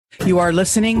You are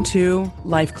listening to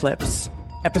Life Clips,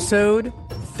 episode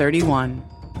 31.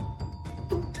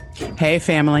 Hey,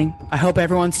 family. I hope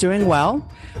everyone's doing well.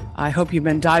 I hope you've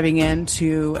been diving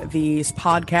into these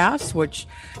podcasts, which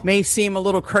may seem a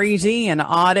little crazy and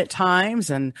odd at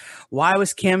times. And why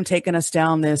was Kim taking us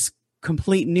down this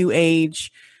complete new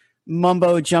age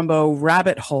mumbo jumbo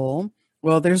rabbit hole?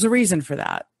 Well, there's a reason for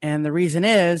that. And the reason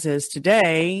is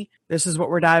today, this is what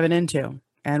we're diving into.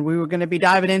 And we were going to be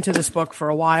diving into this book for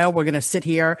a while. We're going to sit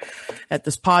here at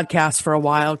this podcast for a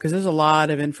while because there's a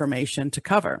lot of information to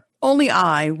cover. Only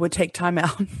I would take time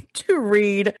out to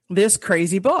read this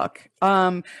crazy book.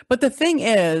 But the thing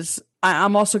is,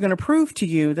 I'm also going to prove to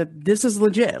you that this is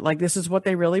legit. Like, this is what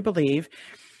they really believe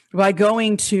by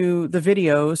going to the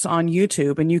videos on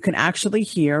YouTube. And you can actually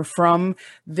hear from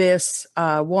this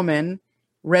woman,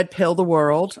 Red Pill the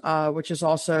World, which is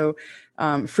also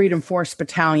Freedom Force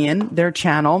Battalion, their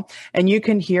channel, and you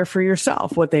can hear for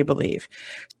yourself what they believe.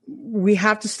 We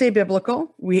have to stay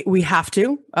biblical. We have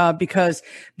to, because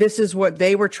this is what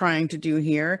they were trying to do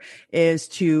here, is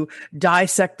to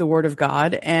dissect the Word of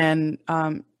God. And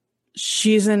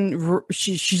she's in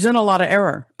a lot of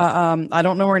error. I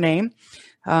don't know her name.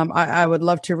 I would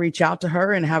love to reach out to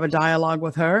her and have a dialogue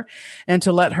with her and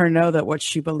to let her know that what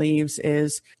she believes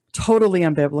is totally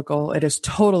unbiblical. It is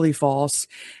totally false.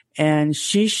 And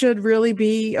she should really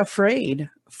be afraid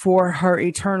for her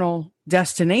eternal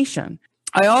destination.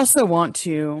 I also want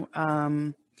to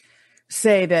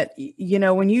say that, you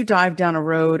know, when you dive down a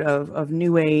road of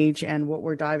New Age and what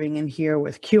we're diving in here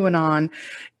with QAnon,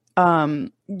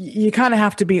 you kind of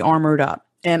have to be armored up.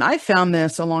 And I found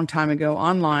this a long time ago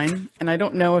online, and I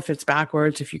don't know if it's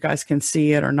backwards, if you guys can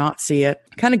see it or not see it.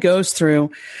 It kind of goes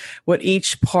through what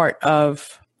each part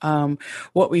of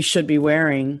what we should be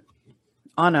wearing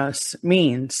on us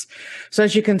means. So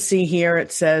as you can see here,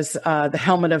 it says the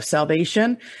helmet of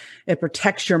salvation. It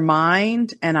protects your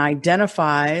mind and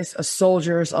identifies a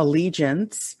soldier's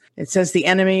allegiance. It says the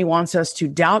enemy wants us to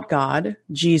doubt God,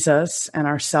 Jesus, and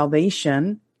our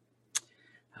salvation.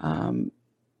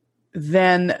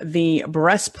 Then the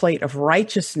breastplate of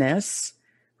righteousness,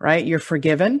 right? You're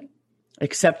forgiven,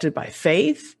 accepted by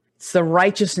faith. It's the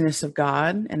righteousness of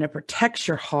God, and it protects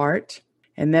your heart.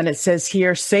 And then it says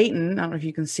here, Satan, I don't know if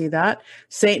you can see that.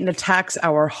 Satan attacks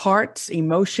our hearts,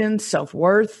 emotions,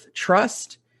 self-worth,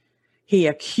 trust. He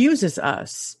accuses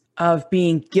us of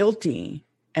being guilty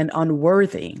and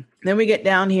unworthy. Then we get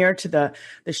down here to the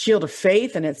shield of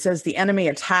faith, and it says the enemy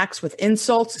attacks with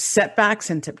insults,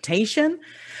 setbacks, and temptation.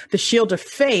 The shield of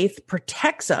faith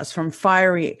protects us from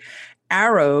fiery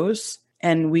arrows,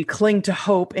 and we cling to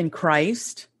hope in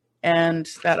Christ. And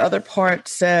that other part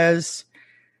says,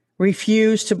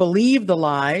 refuse to believe the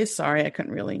lies. Sorry, I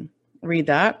couldn't really read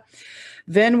that.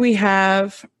 Then we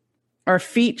have our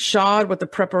feet shod with the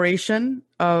preparation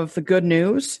of the good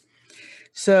news.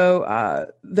 So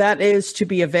that is to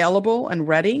be available and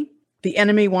ready. The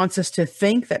enemy wants us to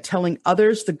think that telling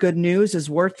others the good news is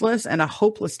worthless and a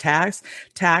hopeless task.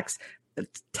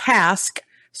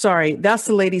 Sorry, that's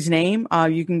the lady's name.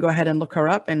 You can go ahead and look her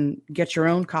up and get your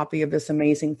own copy of this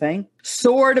amazing thing.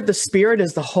 Sword of the Spirit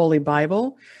is the Holy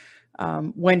Bible.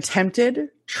 When tempted,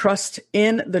 trust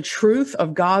in the truth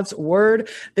of God's word.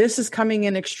 This is coming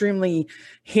in extremely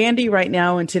handy right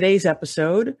now in today's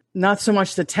episode. Not so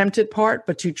much the tempted part,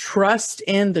 but to trust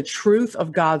in the truth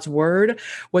of God's word.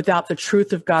 Without the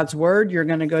truth of God's word, you're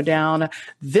going to go down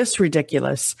this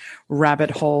ridiculous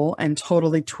rabbit hole and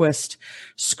totally twist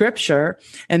scripture.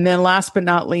 And then last but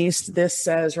not least, this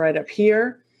says right up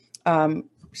here,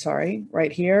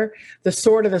 right here, the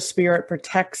sword of the Spirit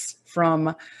protects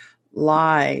from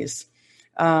lies.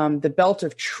 The belt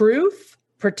of truth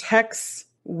protects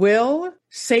will.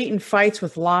 Satan fights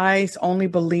with lies. Only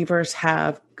believers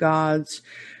have God's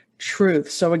truth.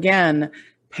 So again,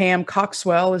 Pam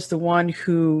Coxwell is the one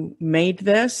who made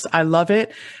this. I love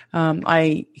it.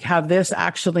 I have this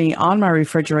actually on my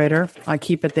refrigerator. I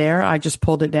keep it there. I just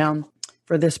pulled it down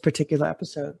for this particular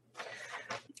episode.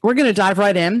 We're going to dive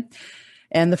right in.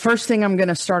 And the first thing I'm going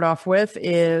to start off with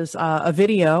is a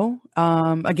video.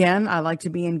 Again, I like to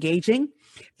be engaging,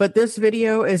 but this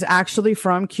video is actually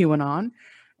from QAnon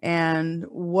and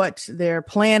what their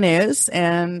plan is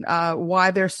and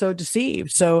why they're so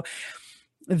deceived. So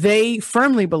they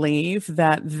firmly believe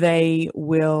that they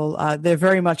will, they're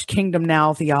very much kingdom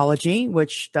now theology,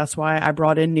 which that's why I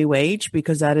brought in New Age,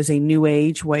 because that is a New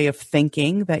Age way of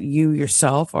thinking that you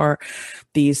yourself are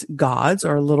these gods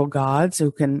or little gods who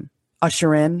can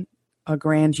usher in a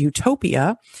grand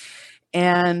utopia.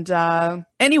 And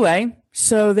anyway,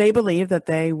 So they believe that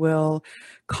they will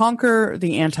conquer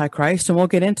the Antichrist, and we'll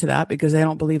get into that because they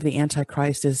don't believe the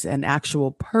Antichrist is an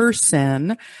actual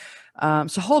person.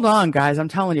 So hold on, guys. I'm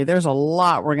telling you, there's a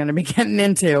lot we're going to be getting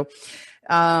into.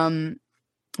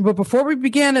 But before we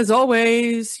begin, as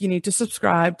always, you need to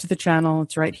subscribe to the channel.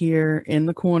 It's right here in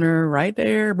the corner, right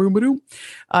there. Boom, boom.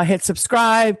 Hit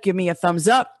subscribe, give me a thumbs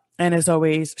up, and as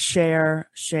always, share.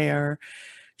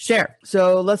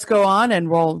 So let's go on and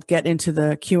we'll get into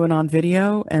the QAnon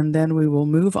video, and then we will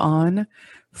move on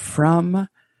from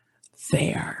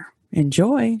there.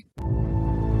 Enjoy.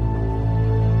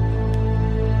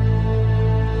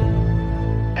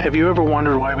 Have you ever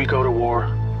wondered why we go to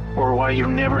war? Or why you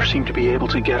never seem to be able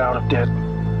to get out of debt?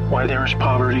 Why there is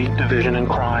poverty, division, and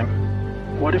crime?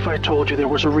 What if I told you there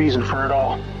was a reason for it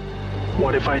all?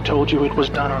 What if I told you it was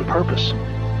done on purpose?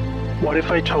 What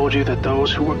if I told you that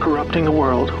those who were corrupting the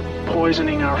world,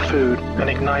 poisoning our food, and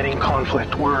igniting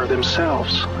conflict were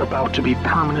themselves about to be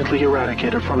permanently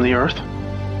eradicated from the earth?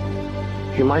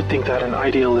 You might think that an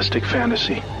idealistic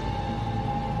fantasy.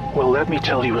 Well, let me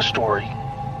tell you a story.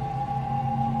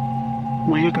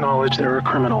 We acknowledge there are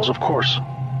criminals, of course.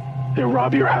 They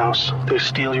rob your house, they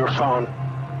steal your phone.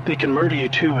 They can murder you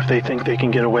too if they think they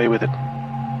can get away with it.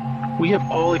 We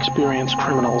have all experienced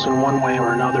criminals in one way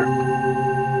or another.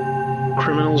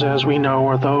 Criminals, as we know,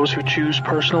 are those who choose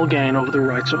personal gain over the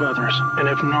rights of others and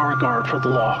have no regard for the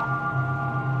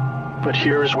law. But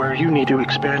here is where you need to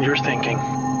expand your thinking.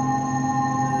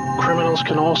 Criminals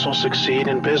can also succeed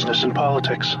in business and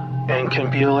politics and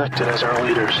can be elected as our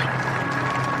leaders.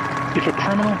 If a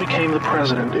criminal became the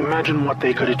president, imagine what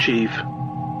they could achieve.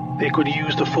 They could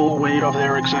use the full weight of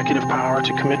their executive power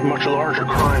to commit much larger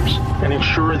crimes and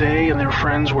ensure they and their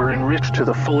friends were enriched to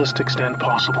the fullest extent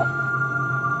possible.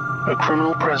 A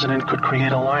criminal president could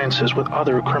create alliances with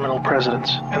other criminal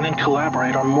presidents and then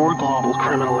collaborate on more global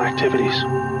criminal activities.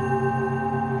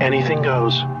 Anything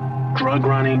goes. Drug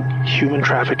running, human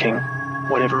trafficking,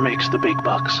 whatever makes the big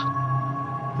bucks.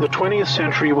 The 20th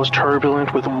century was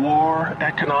turbulent with war,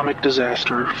 economic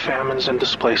disaster, famines, and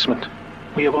displacement.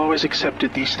 We have always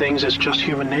accepted these things as just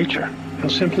human nature,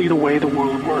 and simply the way the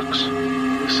world works.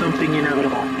 Something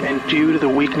inevitable, and due to the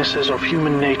weaknesses of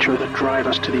human nature that drive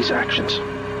us to these actions.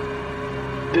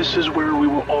 This is where we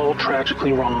were all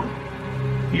tragically wrong.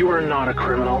 You are not a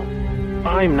criminal.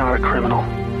 I'm not a criminal.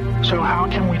 So how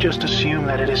can we just assume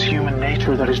that it is human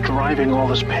nature that is driving all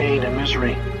this pain and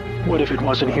misery? What if it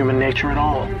wasn't human nature at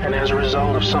all, and as a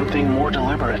result of something more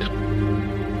deliberate?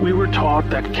 We were taught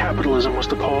that capitalism was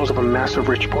the cause of a massive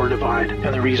rich-poor divide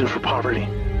and the reason for poverty,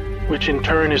 which in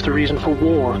turn is the reason for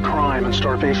war, crime, and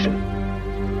starvation.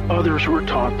 Others were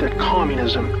taught that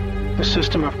communism, a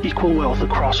system of equal wealth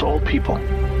across all people,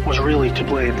 was really to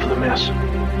blame for the mess.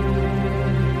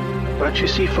 But you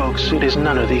see, folks, it is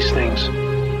none of these things.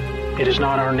 It is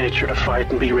not our nature to fight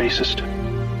and be racist.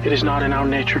 It is not in our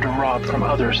nature to rob from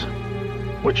others.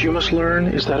 What you must learn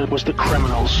is that it was the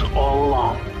criminals all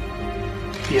along.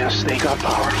 Yes, they got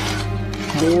power.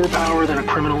 More power than a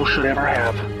criminal should ever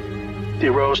have. They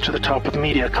rose to the top of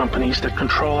media companies that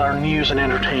control our news and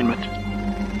entertainment.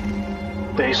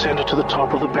 They ascended to the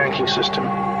top of the banking system,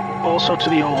 also to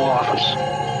the Oval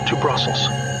Office, to Brussels,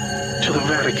 to the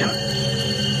Vatican,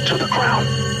 to the Crown.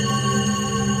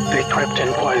 They crept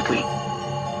in quietly.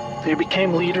 They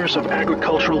became leaders of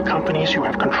agricultural companies who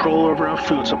have control over our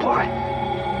food supply.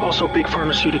 Also big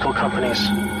pharmaceutical companies,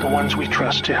 the ones we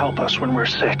trust to help us when we're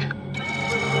sick.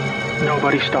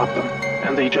 Nobody stopped them,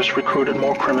 and they just recruited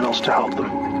more criminals to help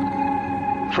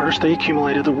them. First, they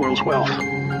accumulated the world's wealth.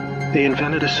 They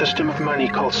invented a system of money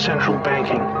called central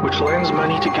banking, which lends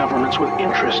money to governments with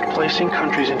interest, placing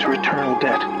countries into eternal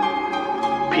debt.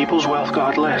 People's wealth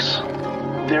got less.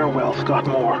 Their wealth got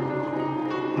more.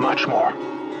 Much more.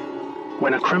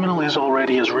 When a criminal is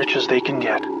already as rich as they can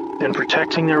get, then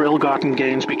protecting their ill-gotten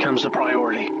gains becomes the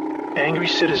priority. Angry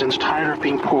citizens tired of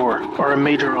being poor are a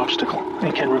major obstacle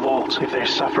and can revolt if they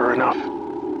suffer enough.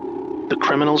 The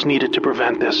criminals needed to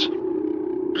prevent this,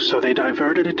 so they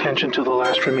diverted attention to the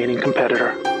last remaining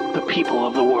competitor, the people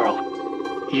of the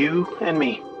world. You and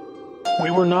me.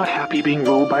 We were not happy being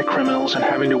ruled by criminals and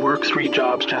having to work 3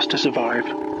 jobs just to survive.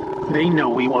 They know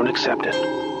we won't accept it.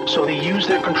 So they use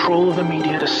their control of the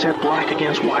media to set black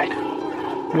against white,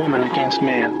 woman against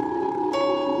man,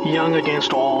 young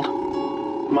against old,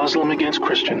 Muslim against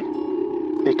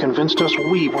Christian. They convinced us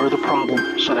we were the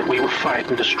problem so that we would fight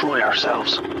and destroy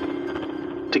ourselves.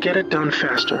 To get it done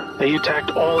faster, they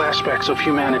attacked all aspects of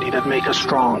humanity that make us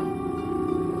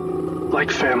strong.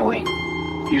 Like family,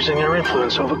 using their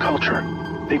influence over culture,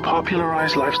 they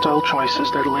popularized lifestyle choices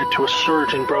that led to a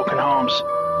surge in broken homes,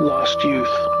 lost youth,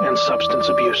 and substance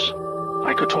abuse.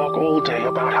 I could talk all day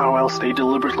about how else they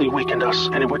deliberately weakened us,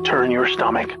 and it would turn your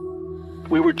stomach.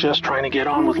 We were just trying to get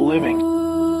on with living.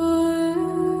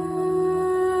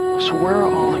 So where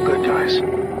are all the good guys?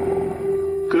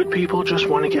 Good people just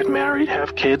want to get married,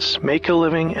 have kids, make a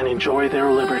living, and enjoy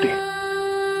their liberty.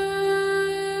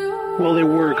 Well, there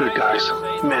were good guys.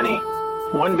 Many.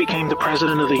 One became the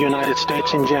President of the United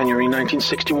States in January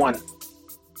 1961.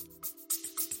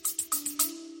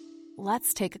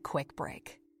 Let's take a quick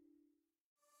break.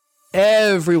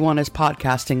 Everyone is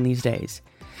podcasting these days.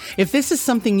 If this is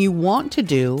something you want to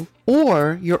do,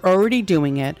 or you're already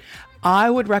doing it, I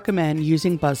would recommend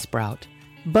using Buzzsprout.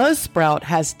 Buzzsprout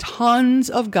has tons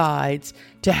of guides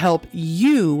to help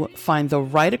you find the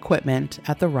right equipment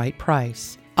at the right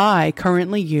price. I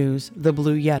currently use the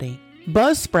Blue Yeti.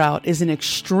 Buzzsprout is an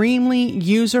extremely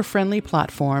user-friendly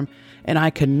platform, and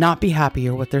I could not be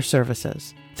happier with their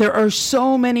services. There are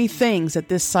so many things that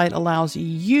this site allows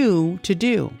you to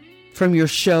do. From your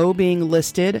show being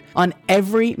listed on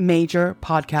every major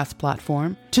podcast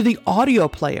platform, to the audio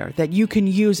player that you can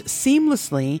use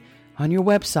seamlessly on your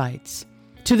websites,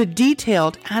 to the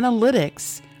detailed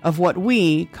analytics of what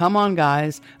we, come on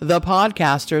guys, the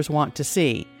podcasters want to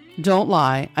see. Don't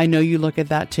lie, I know you look at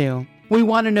that too. We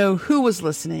want to know who is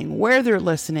listening, where they're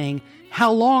listening,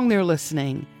 how long they're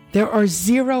listening. There are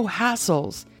zero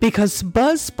hassles because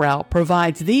Buzzsprout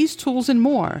provides these tools and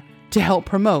more to help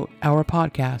promote our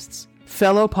podcasts.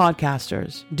 Fellow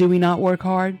podcasters, do we not work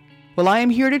hard? Well, I am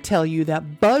here to tell you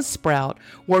that Buzzsprout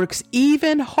works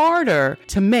even harder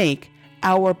to make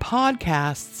our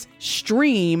podcasts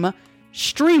stream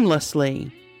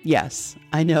streamlessly. Yes,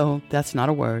 I know that's not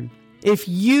a word. If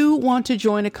you want to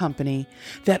join a company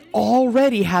that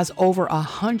already has over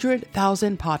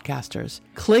 100,000 podcasters,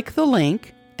 click the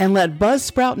link and let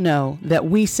Buzzsprout know that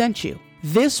we sent you.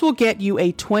 This will get you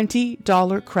a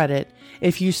 $20 credit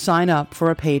if you sign up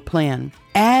for a paid plan.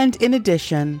 And in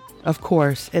addition, of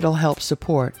course, it'll help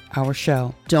support our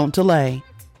show. Don't delay.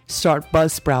 Start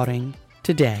Buzzsprouting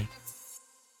today.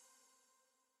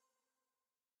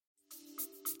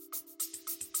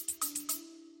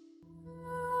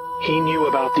 He knew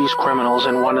about these criminals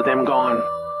and wanted them gone.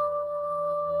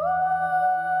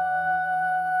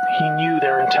 He knew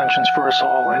their intentions for us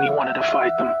all, and he wanted to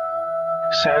fight them.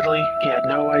 Sadly, he had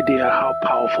no idea how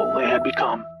powerful they had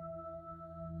become.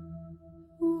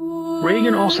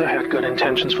 Reagan also had good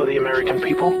intentions for the American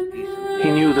people. He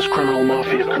knew this criminal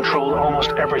mafia controlled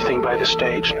almost everything by this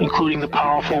stage, including the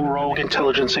powerful rogue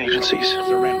intelligence agencies.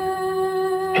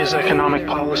 His economic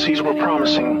policies were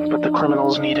promising, but the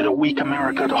criminals needed a weak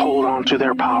America to hold on to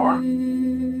their power.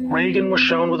 Reagan was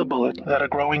shown with a bullet that a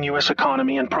growing U.S.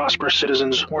 economy and prosperous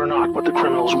citizens were not what the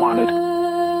criminals wanted.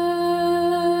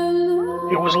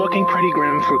 It was looking pretty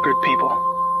grim for good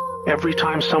people. Every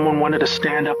time someone wanted to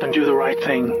stand up and do the right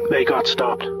thing, they got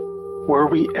stopped. Were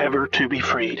we ever to be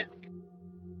freed?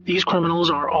 These criminals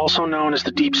are also known as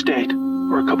the Deep State,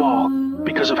 or Cabal,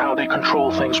 because of how they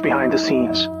control things behind the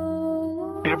scenes.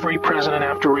 Every president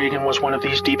after Reagan was one of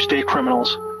these Deep State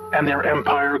criminals, and their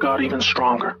empire got even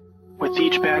stronger. With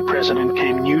each bad president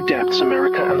came new depths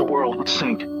America and the world would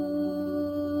sink.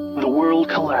 The world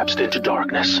collapsed into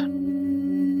darkness.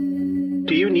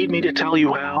 Do you need me to tell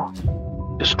you how?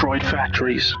 Destroyed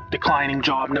factories, declining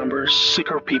job numbers,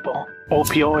 sicker people,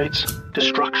 opioids,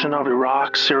 destruction of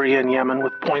Iraq, Syria, and Yemen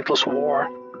with pointless war,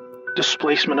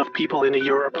 displacement of people into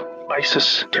Europe,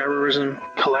 ISIS, terrorism,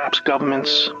 collapsed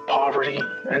governments, poverty,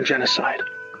 and genocide.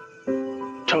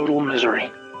 Total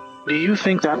misery. Do you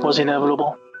think that was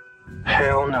inevitable?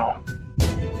 Hell no.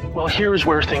 Well, here's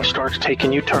where things start to take a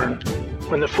new turn.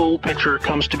 When the full picture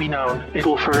comes to be known, it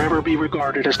will forever be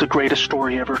regarded as the greatest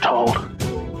story ever told.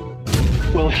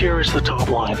 Well, here is the top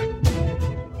line.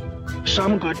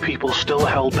 Some good people still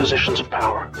held positions of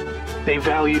power. They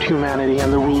valued humanity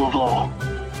and the rule of law.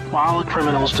 While the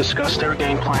criminals discussed their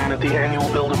game plan at the annual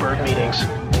Bilderberg meetings,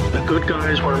 the good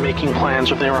guys were making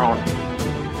plans of their own.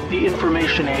 The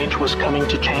information age was coming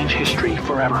to change history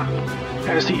forever.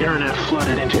 As the internet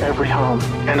flooded into every home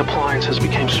and appliances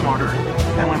became smarter,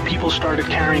 and when people started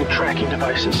carrying tracking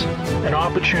devices, an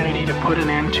opportunity to put an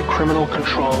end to criminal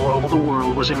control over the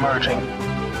world was emerging.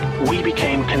 We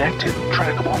became connected,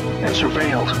 trackable, and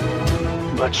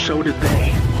surveilled. But so did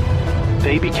they.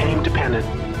 They became dependent,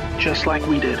 just like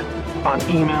we did, on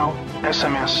email,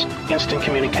 SMS, instant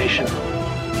communication.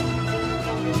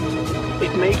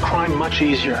 It made crime much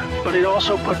easier, but it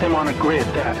also put them on a grid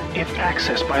that, if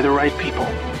accessed by the right people,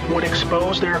 would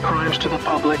expose their crimes to the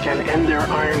public and end their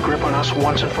iron grip on us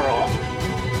once and for all.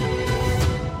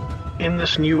 In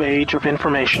this new age of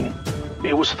information,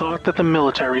 It was thought that the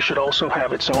military should also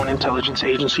have its own intelligence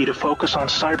agency to focus on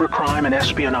cybercrime and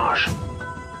espionage.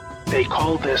 They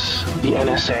called this the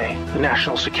NSA, the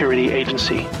National Security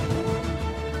Agency.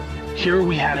 Here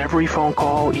we had every phone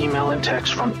call, email, and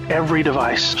text from every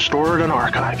device stored and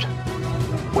archived.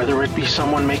 Whether it be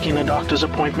someone making a doctor's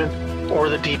appointment or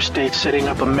the deep state setting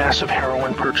up a massive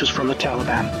heroin purchase from the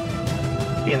Taliban.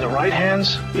 In the right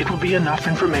hands, it would be enough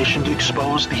information to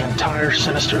expose the entire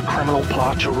sinister criminal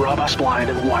plot to rob us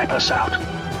blind and wipe us out.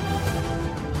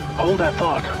 Hold that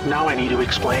thought. Now I need to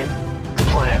explain the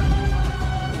plan.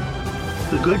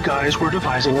 The good guys were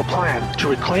devising a plan to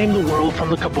reclaim the world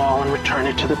from the cabal and return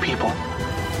it to the people.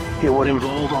 It would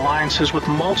involve alliances with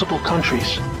multiple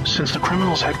countries, since the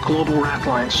criminals had global rat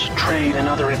lines, trade, and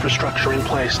other infrastructure in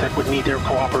place that would need their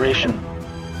cooperation.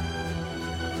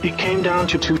 It came down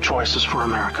to two choices for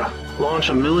America: launch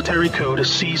a military coup to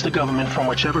seize the government from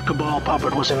whichever cabal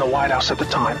puppet was in the White House at the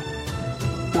time,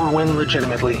 or win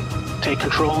legitimately, take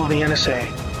control of the NSA,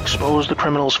 expose the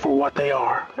criminals for what they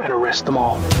are, and arrest them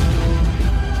all.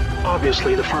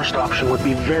 Obviously, the first option would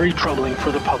be very troubling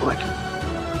for the public.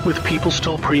 With people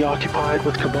still preoccupied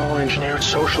with cabal-engineered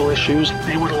social issues,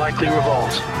 they would likely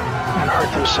revolt and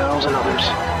hurt themselves and others.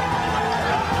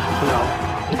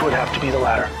 No, it would have to be the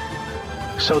latter.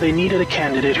 So they needed a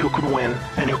candidate who could win,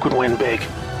 and who could win big.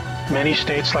 Many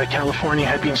states like California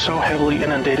had been so heavily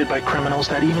inundated by criminals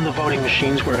that even the voting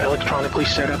machines were electronically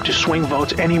set up to swing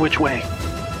votes any which way.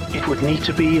 It would need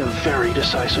to be a very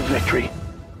decisive victory.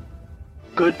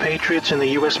 Good patriots in the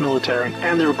U.S. military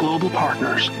and their global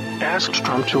partners asked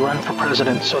Trump to run for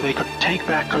president so they could take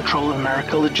back control of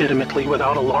America legitimately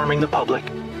without alarming the public.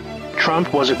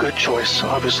 Trump was a good choice,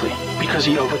 obviously, because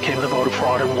he overcame the voter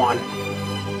fraud and won.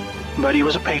 But he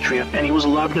was a patriot, and he was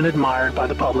loved and admired by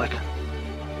the public.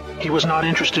 He was not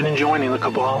interested in joining the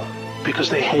cabal because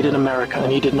they hated America,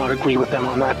 and he did not agree with them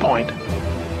on that point.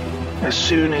 As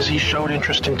soon as he showed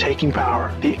interest in taking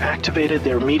power, they activated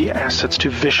their media assets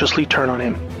to viciously turn on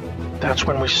him. That's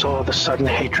when we saw the sudden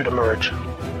hatred emerge.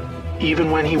 Even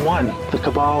when he won, the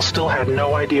cabal still had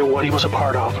no idea what he was a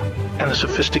part of, and the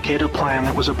sophisticated plan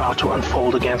that was about to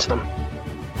unfold against them.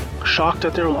 Shocked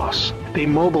at their loss, they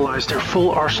mobilized their full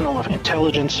arsenal of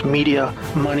intelligence, media,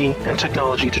 money, and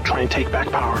technology to try and take back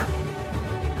power.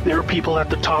 Their people at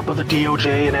the top of the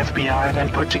DOJ and FBI then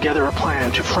put together a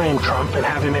plan to frame Trump and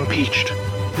have him impeached.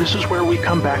 This is where we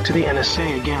come back to the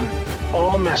NSA again.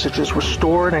 All messages were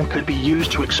stored and could be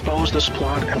used to expose this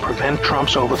plot and prevent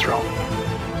Trump's overthrow.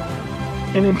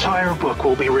 An entire book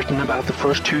will be written about the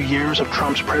first 2 years of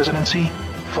Trump's presidency: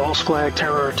 false flag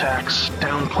terror attacks,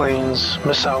 downed planes,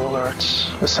 missile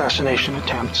alerts, assassination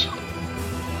attempts.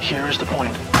 Here is the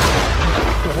point.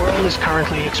 The world is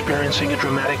currently experiencing a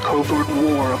dramatic covert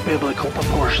war of biblical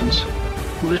proportions.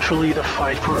 Literally the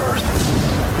fight for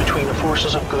Earth, between the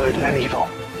forces of good and evil.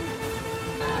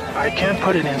 I can't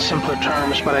put it in simpler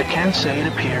terms, but I can say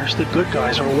it appears the good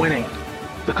guys are winning.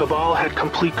 The cabal had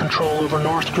complete control over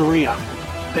North Korea.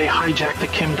 They hijacked the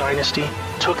Kim dynasty,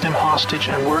 took them hostage,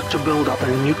 and worked to build up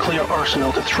a nuclear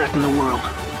arsenal to threaten the world.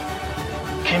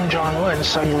 Kim Jong-un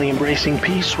suddenly embracing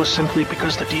peace was simply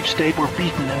because the deep state were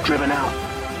beaten and driven out.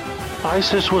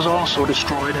 ISIS was also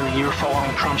destroyed in the year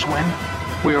following Trump's win.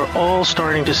 We are all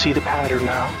starting to see the pattern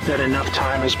now, that enough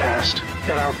time has passed,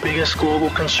 that our biggest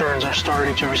global concerns are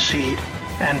starting to recede,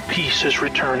 and peace is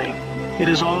returning. It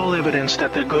is all evidence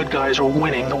that the good guys are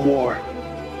winning the war.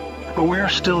 But we are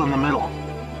still in the middle.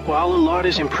 While a lot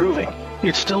is improving,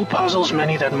 it still puzzles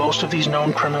many that most of these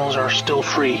known criminals are still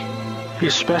free,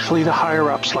 especially the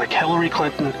higher-ups like Hillary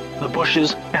Clinton, the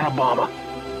Bushes, and Obama.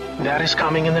 That is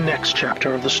coming in the next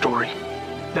chapter of the story.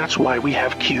 That's why we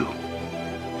have Q.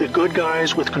 The good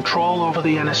guys with control over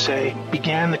the NSA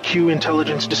began the Q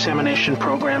intelligence dissemination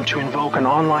program to invoke an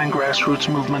online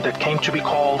grassroots movement that came to be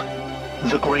called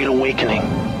the Great Awakening.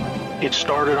 It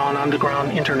started on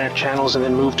underground internet channels and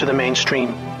then moved to the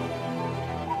mainstream.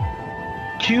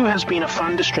 Q has been a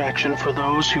fun distraction for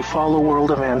those who follow world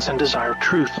events and desire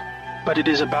truth, but it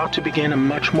is about to begin a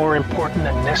much more important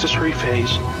and necessary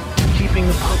phase: keeping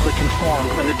the public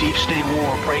informed when the deep state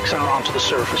war breaks out onto the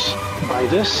surface. By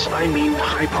this, I mean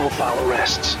high-profile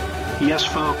arrests. Yes,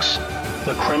 folks,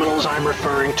 the criminals I'm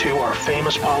referring to are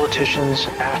famous politicians,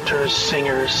 actors,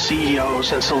 singers,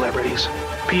 CEOs, and celebrities.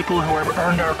 People who have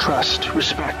earned our trust,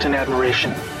 respect, and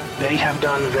admiration. They have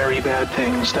done very bad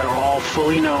things that are all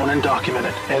fully known and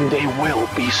documented, and they will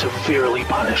be severely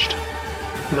punished.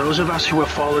 Those of us who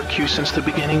have followed Q since the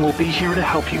beginning will be here to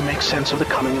help you make sense of the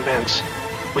coming events.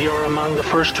 We are among the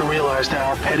first to realize that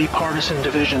our petty partisan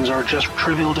divisions are just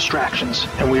trivial distractions,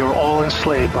 and we are all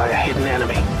enslaved by a hidden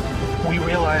enemy. We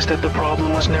realized that the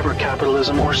problem was never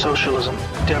capitalism or socialism,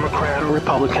 Democrat or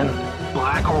Republican,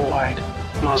 black or white,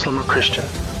 Muslim or Christian.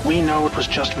 We know it was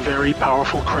just very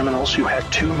powerful criminals who had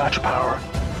too much power.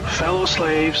 Fellow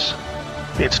slaves,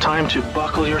 it's time to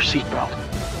buckle your seatbelt,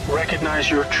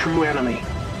 recognize your true enemy,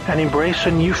 and embrace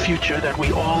a new future that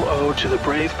we all owe to the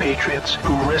brave patriots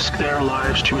who risked their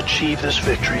lives to achieve this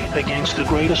victory against the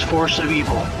greatest force of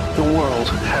evil the world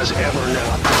has ever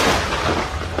known.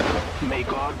 May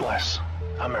God bless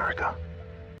America.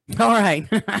 All right.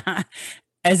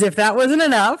 As if that wasn't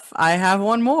enough, I have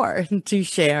one more to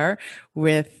share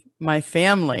with my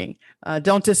family.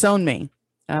 Don't disown me.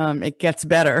 It gets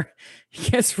better.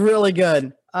 It gets really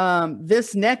good.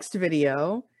 This next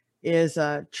video is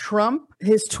Trump,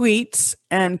 his tweets,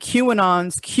 and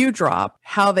QAnon's Q drop,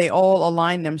 how they all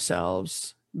align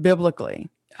themselves biblically.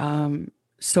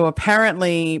 So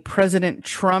apparently President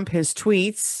Trump, his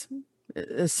tweets,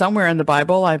 is somewhere in the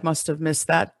Bible. I must have missed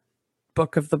that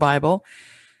book of the Bible.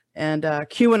 And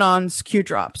QAnon's Q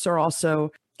drops are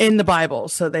also in the Bible.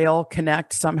 So they all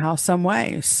connect somehow, some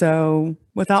way. So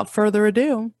without further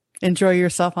ado, enjoy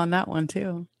yourself on that one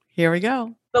too. Here we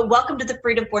go. But welcome to the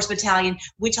Freedom Force Battalion.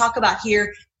 We talk about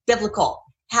here biblical,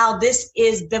 how this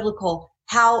is biblical,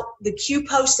 how the Q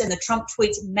posts and the Trump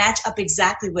tweets match up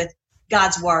exactly with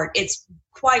God's word. It's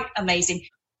quite amazing.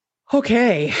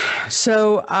 Okay.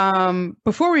 So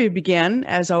before we begin,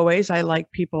 as always, I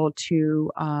like people to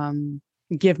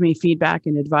give me feedback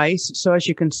and advice. So as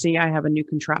you can see, I have a new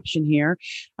contraption here.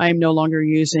 I am no longer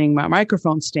using my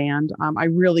microphone stand. I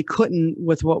really couldn't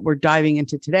with what we're diving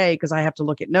into today because I have to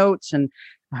look at notes and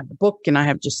I have the book and I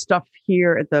have just stuff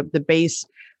here at the base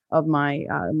of my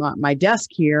desk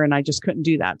here, and I just couldn't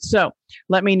do that. So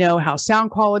let me know how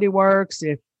sound quality works.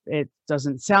 If it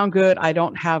doesn't sound good, I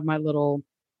don't have my little,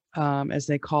 as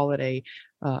they call it,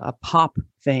 a pop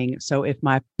thing. So if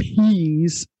my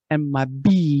P's and my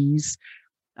B's,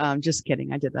 just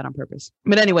kidding, I did that on purpose.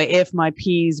 But anyway, if my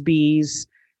P's, B's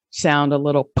sound a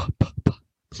little,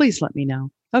 please let me know.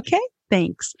 Okay,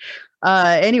 thanks.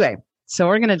 Anyway, so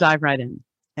we're going to dive right in.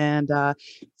 And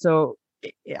so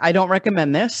I don't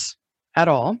recommend this at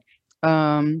all.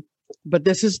 But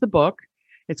this is the book.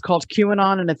 It's called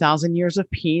QAnon and 1,000 Years of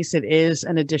Peace. It is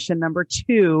an edition number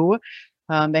 2.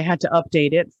 They had to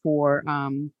update it for,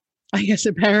 I guess,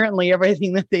 apparently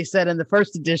everything that they said in the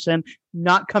first edition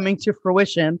not coming to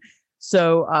fruition.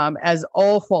 So as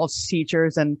all false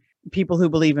teachers and people who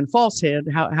believe in falsehood,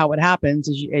 how it happens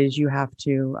is you have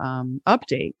to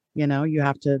update, you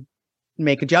have to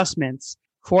make adjustments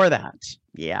for that.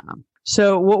 Yeah.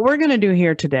 So what we're going to do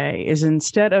here today is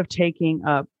instead of taking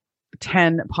up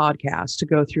 10 podcasts to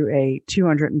go through a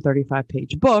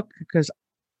 235-page book, because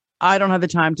I don't have the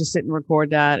time to sit and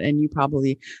record that, and you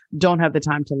probably don't have the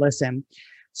time to listen.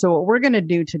 So what we're going to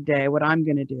do today, what I'm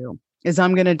going to do, is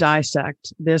I'm going to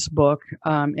dissect this book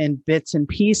in bits and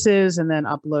pieces and then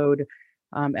upload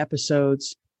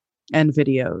episodes and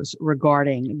videos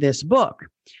regarding this book.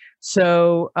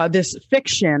 So this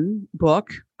fiction book,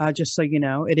 just so you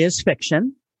know, it is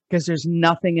fiction because there's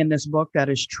nothing in this book that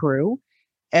is true.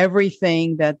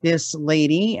 Everything that this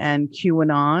lady and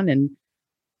QAnon and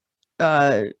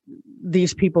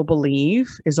these people believe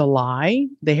is a lie.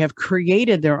 They have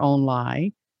created their own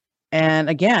lie. And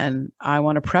again, I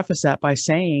want to preface that by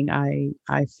saying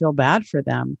I feel bad for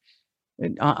them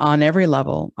on every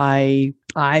level. I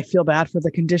feel bad for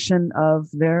the condition of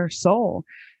their soul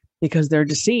because they're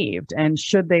deceived. And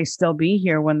should they still be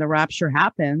here when the rapture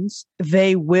happens,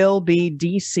 they will be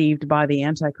deceived by the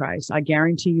Antichrist. I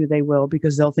guarantee you they will,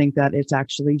 because they'll think that it's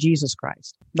actually Jesus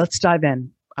Christ. Let's dive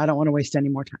in. I don't want to waste any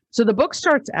more time. So the book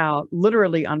starts out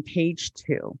literally on page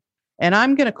 2. And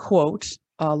I'm going to quote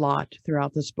a lot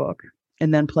throughout this book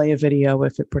and then play a video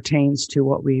if it pertains to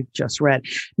what we've just read.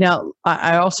 Now,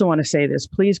 I also want to say this.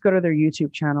 Please go to their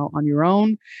YouTube channel on your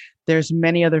own. There's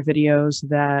many other videos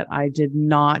that I did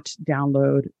not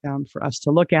download for us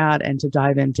to look at and to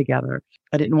dive in together.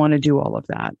 I didn't want to do all of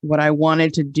that. What I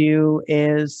wanted to do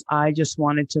is I just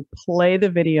wanted to play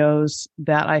the videos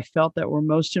that I felt that were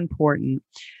most important.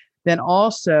 Then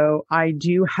also, I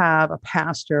do have a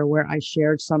pastor where I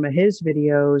shared some of his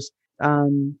videos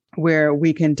where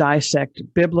we can dissect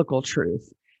biblical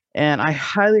truth. And I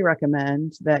highly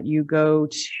recommend that you go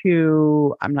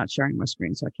to, I'm not sharing my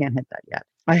screen, so I can't hit that yet.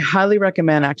 I highly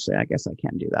recommend, actually, I guess I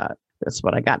can do that. That's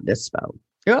what I got this for.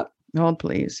 Oh, hold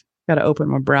please. Got to open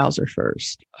my browser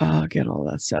first. Get all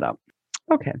that set up.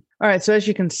 Okay. All right. So as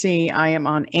you can see, I am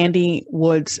on Andy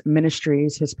Woods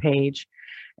Ministries, his page.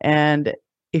 And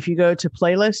if you go to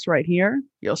playlist right here,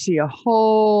 you'll see a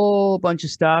whole bunch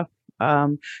of stuff.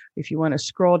 If you want to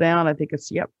scroll down, I think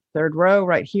it's, third row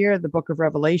right here, the book of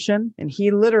Revelation. And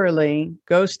he literally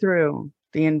goes through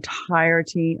the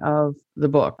entirety of the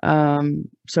book.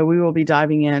 So we will be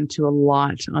diving into a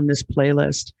lot on this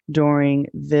playlist during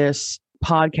this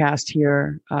podcast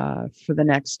here for the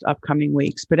next upcoming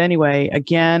weeks. But anyway,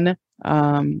 again,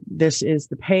 this is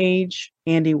the page,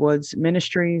 Andy Woods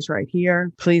Ministries right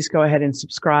here. Please go ahead and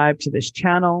subscribe to this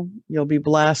channel. You'll be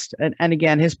blessed. And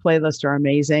again, his playlists are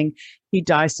amazing. He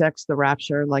dissects the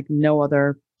rapture like no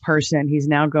other person. He's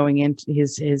now going into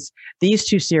these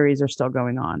two series are still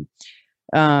going on.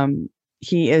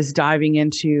 He is diving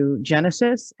into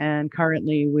Genesis, and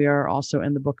currently we are also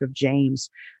in the book of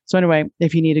James. So anyway,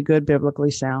 if you need a good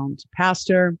biblically sound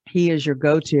pastor, he is your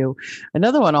go-to.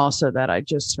 Another one also that I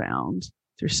just found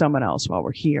through someone else while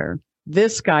we're here.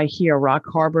 This guy here, Rock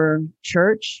Harbor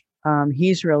Church,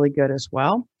 he's really good as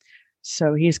well.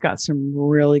 So he's got some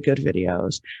really good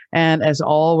videos. And as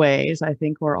always, I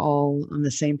think we're all on the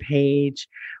same page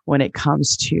when it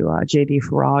comes to J.D.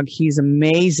 Farag. He's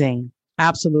amazing.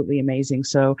 Absolutely amazing.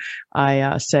 So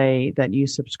I say that you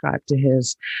subscribe to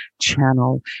his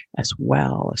channel as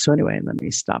well. So anyway, let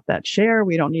me stop that share.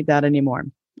 We don't need that anymore.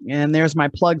 And there's my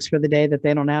plugs for the day that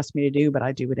they don't ask me to do, but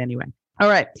I do it anyway. All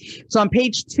right. So on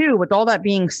page 2, with all that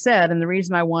being said, and the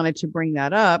reason I wanted to bring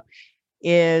that up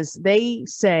is they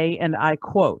say, and I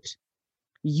quote,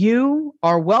 "You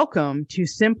are welcome to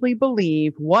simply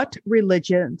believe what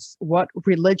religious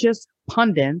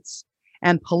pundits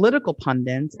and political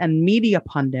pundits and media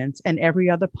pundits and every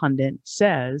other pundit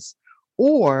says,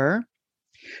 or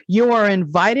you are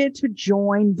invited to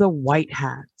join the white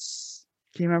hats."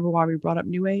 Do you remember why we brought up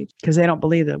New Age? Because they don't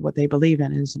believe that what they believe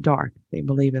in is dark. They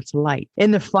believe it's light.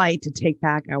 In the fight to take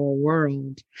back our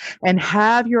world, and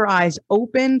have your eyes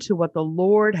open to what the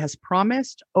Lord has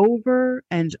promised over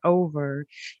and over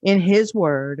in his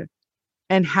word,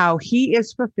 and how he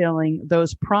is fulfilling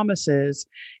those promises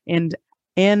in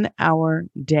our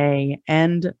day.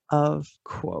 End of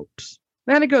quote.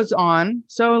 Then it goes on.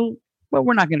 So, well,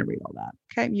 we're not going to read all that.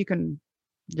 Okay. You can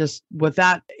just, with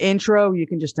that intro, you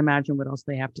can just imagine what else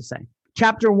they have to say.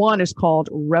 Chapter 1 is called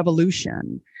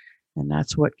Revolution. And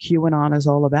that's what QAnon is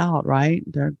all about, right?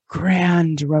 The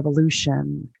grand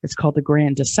revolution. It's called the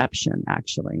Grand Deception,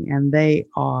 actually. And they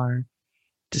are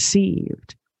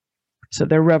deceived. So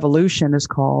their revolution is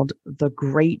called the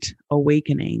Great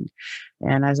Awakening.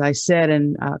 And as I said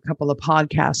in a couple of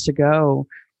podcasts ago,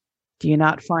 do you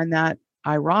not find that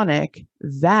ironic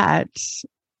that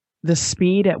the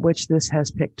speed at which this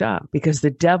has picked up? Because the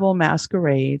devil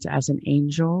masquerades as an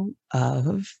angel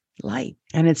of light.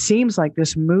 And it seems like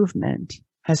this movement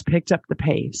has picked up the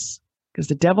pace because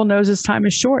the devil knows his time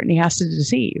is short and he has to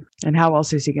deceive. And how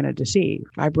else is he going to deceive?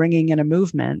 By bringing in a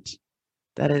movement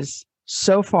that is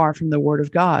so far from the word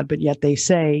of God, but yet they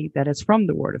say that it's from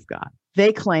the word of God.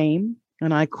 They claim,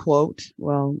 and I quote,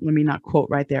 well, let me not quote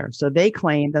right there. So they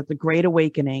claim that the Great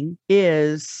Awakening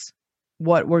is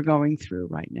what we're going through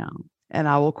right now. And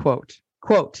I will quote,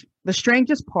 "The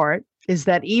strangest part is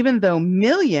that even though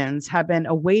millions have been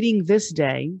awaiting this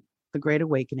day, the Great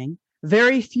Awakening,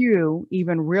 very few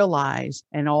even realize,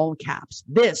 in all caps,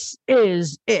 this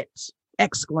is it!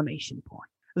 Exclamation point.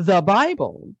 The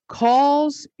Bible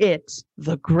calls it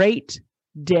the great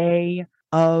day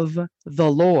of the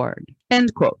Lord."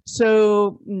 End quote.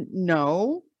 So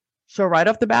no. So right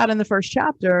off the bat in the first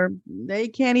chapter, they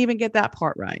can't even get that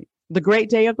part right. The great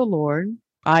day of the Lord,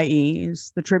 i.e.,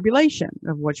 is the tribulation,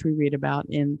 of which we read about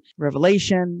in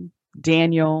Revelation,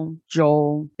 Daniel,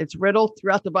 Joel. It's riddled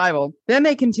throughout the Bible. Then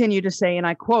they continue to say, and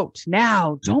I quote,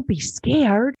 "Now, don't be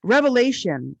scared.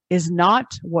 Revelation is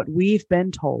not what we've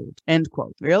been told." End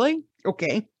quote. Really?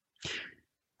 Okay.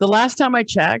 The last time I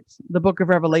checked, the book of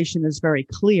Revelation is very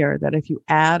clear that if you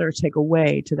add or take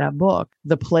away to that book,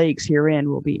 the plagues herein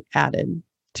will be added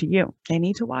to you. They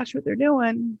need to watch what they're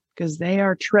doing because they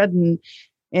are treading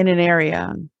in an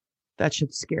area that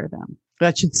should scare them.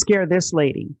 That should scare this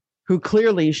lady, who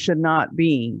clearly should not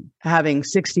be having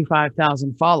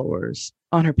 65,000 followers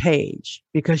on her page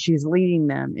because she's leading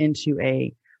them into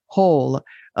a hole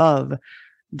of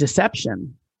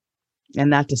deception.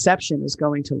 And that deception is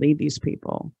going to lead these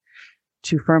people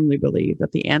to firmly believe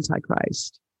that the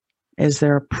Antichrist is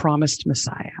their promised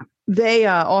Messiah. They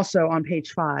also, on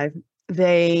page 5,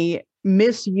 they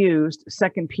misused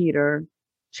 2 Peter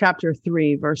chapter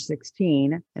 3, verse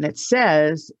 16. And it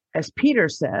says, as Peter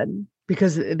said,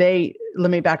 because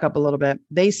let me back up a little bit.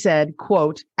 They said,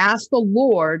 quote, "Ask the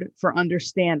Lord for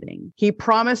understanding. He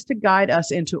promised to guide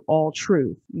us into all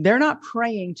truth." They're not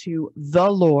praying to the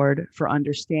Lord for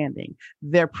understanding.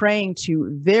 They're praying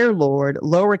to their Lord,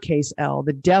 lowercase l,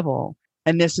 the devil,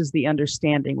 And this is the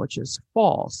understanding which is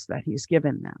false that he's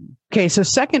given them. Okay, so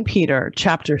 2 Peter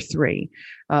chapter 3,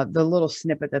 the little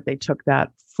snippet that they took that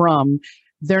from,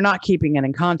 they're not keeping it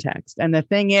in context. And the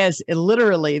thing is,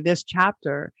 literally, this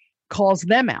chapter calls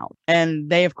them out. And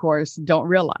they, of course, don't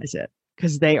realize it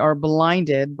because they are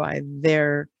blinded by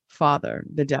their father,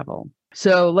 the devil.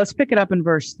 So let's pick it up in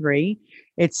verse 3.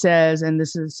 It says, and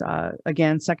this is,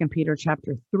 again, 2 Peter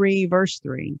chapter 3, verse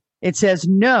 3. It says,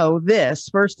 know this,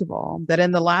 first of all, that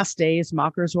in the last days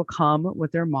mockers will come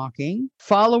with their mocking,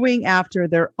 following after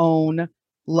their own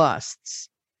lusts,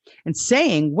 and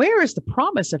saying, where is the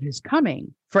promise of his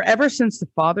coming? For ever since the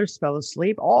fathers fell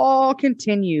asleep, all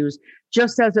continues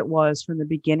just as it was from the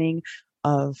beginning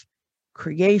of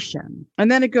creation.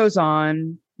 And then it goes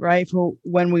on, right? For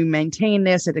when we maintain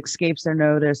this, it escapes their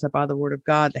notice that by the word of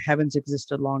God, the heavens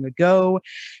existed long ago,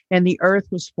 and the earth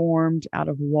was formed out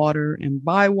of water and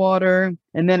by water.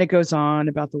 And then it goes on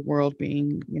about the world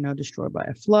being, destroyed by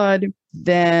a flood.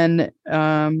 Then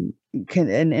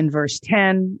in verse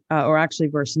 10, or actually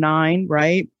verse 9,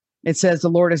 right? It says the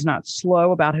Lord is not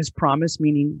slow about his promise,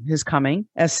 meaning his coming,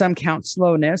 as some count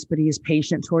slowness, but he is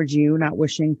patient towards you, not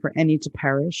wishing for any to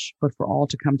perish, but for all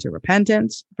to come to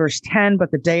repentance. Verse 10, but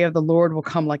the day of the Lord will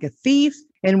come like a thief,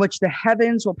 in which the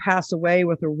heavens will pass away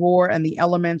with a roar and the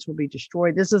elements will be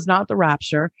destroyed. This is not the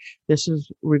rapture. This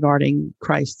is regarding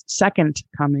Christ's second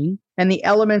coming. And the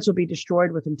elements will be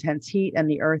destroyed with intense heat, and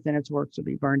the earth and its works will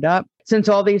be burned up. Since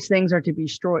all these things are to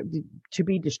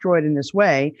be destroyed in this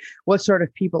way, what sort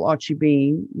of people ought you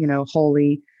be,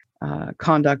 holy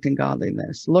conduct and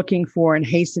godliness, looking for and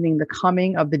hastening the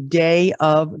coming of the day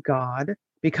of God,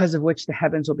 because of which the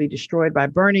heavens will be destroyed by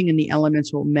burning and the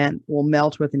elements will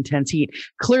melt with intense heat.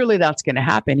 Clearly that's going to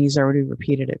happen. He's already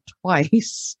repeated it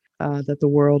twice, that the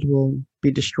world will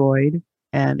be destroyed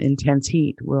and intense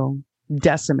heat will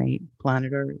decimate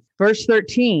planet Earth. Verse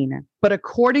 13, but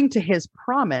according to his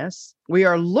promise, we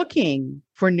are looking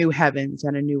for new heavens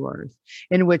and a new earth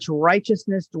in which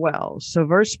righteousness dwells. So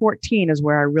verse 14 is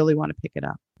where I really want to pick it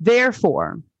up.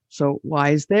 Therefore, so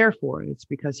why is therefore? It's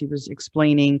because he was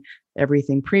explaining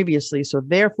everything previously. So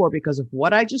therefore, because of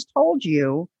what I just told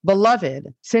you,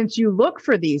 beloved, since you look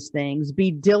for these things,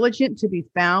 be diligent to be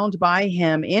found by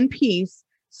him in peace,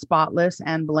 spotless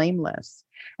and blameless,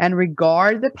 and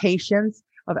regard the patience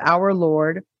of our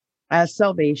Lord as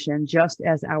salvation, just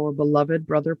as our beloved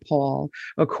brother Paul,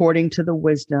 according to the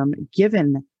wisdom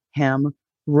given him,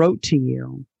 wrote to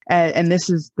you. And this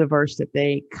is the verse that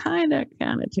they kind of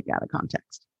took out of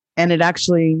context. And it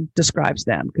actually describes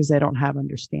them because they don't have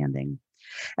understanding.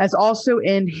 As also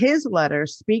in his letter,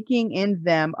 speaking in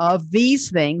them of these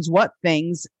things, what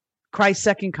things? Christ's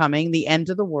second coming, the end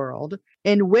of the world,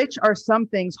 in which are some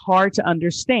things hard to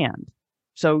understand.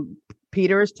 So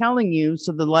Peter is telling you,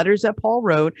 so the letters that Paul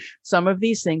wrote, some of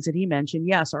these things that he mentioned,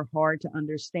 yes, are hard to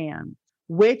understand,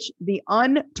 which the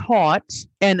untaught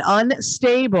and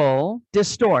unstable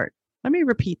distort. Let me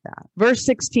repeat that. Verse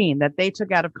 16 that they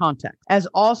took out of context. As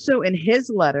also in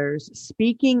his letters,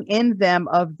 speaking in them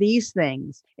of these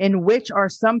things, in which are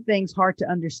some things hard to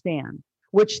understand,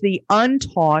 which the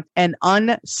untaught and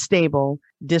unstable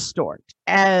distort,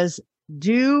 as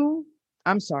they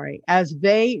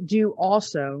do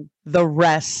also the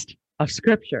rest of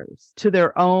scriptures to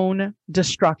their own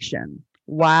destruction.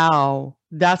 Wow.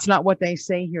 That's not what they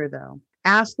say here, though.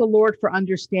 Ask the Lord for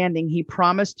understanding. He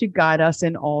promised to guide us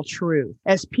in all truth.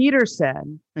 As Peter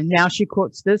said, and now she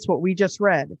quotes this, what we just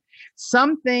read,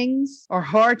 some things are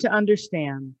hard to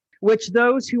understand, which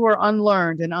those who are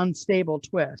unlearned and unstable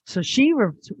twist. So she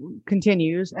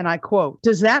continues, and I quote,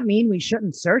 does that mean we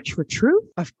shouldn't search for truth?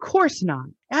 Of course not.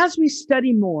 As we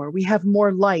study more, we have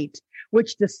more light,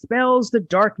 which dispels the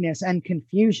darkness and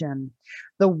confusion.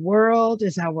 The word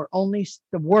is our only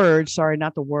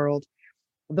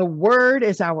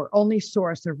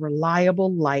source of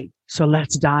reliable light. So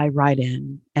let's dive right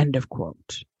in. End of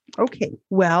quote. Okay.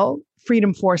 Well,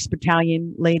 Freedom Force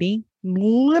Battalion lady,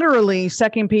 literally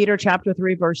 2 Peter chapter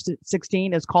 3, verse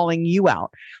 16 is calling you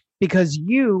out because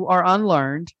you are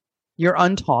unlearned, you're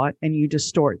untaught, and you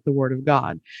distort the word of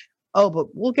God. Oh, but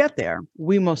we'll get there.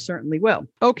 We most certainly will.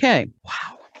 Okay.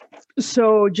 Wow.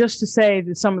 So just to say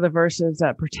that some of the verses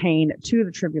that pertain to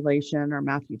the tribulation are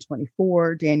Matthew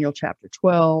 24, Daniel chapter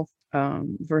 12,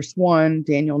 verse 1,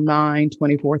 Daniel 9,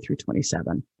 24 through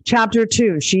 27. Chapter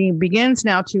 2, she begins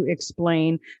now to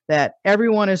explain that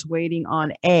everyone is waiting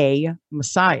on a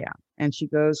Messiah. And she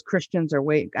goes, Christians are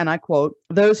waiting, and I quote,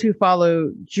 those who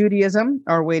follow Judaism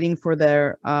are waiting for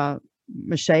their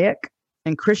Messiah,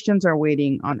 and Christians are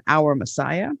waiting on our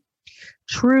Messiah.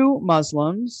 True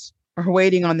Muslims are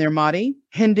waiting on their Mahdi.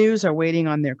 Hindus are waiting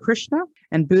on their Krishna.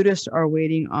 and Buddhists are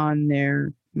waiting on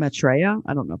their Maitreya.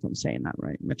 I don't know if I'm saying that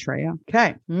right. Maitreya.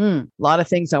 Okay. A lot of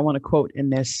things I want to quote in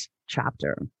this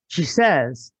chapter. She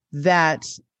says that,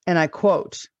 and I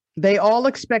quote, they all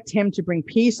expect him to bring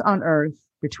peace on earth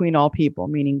between all people,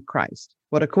 meaning Christ.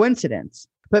 What a coincidence.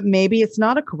 But maybe it's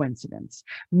not a coincidence.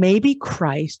 Maybe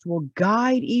Christ will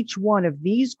guide each one of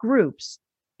these groups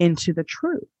into the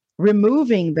truth,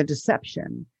 removing the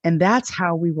deception. And that's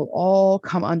how we will all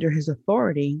come under his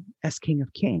authority as King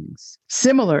of Kings.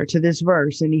 Similar to this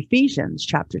verse in Ephesians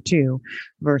chapter 2,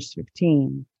 verse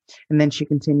 15. And then she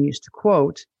continues to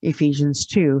quote Ephesians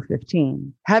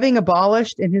 2:15. Having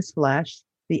abolished in his flesh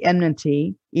the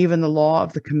enmity, even the law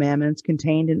of the commandments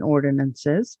contained in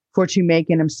ordinances, for to make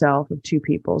in himself of two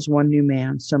peoples one new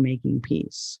man, so making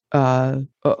peace.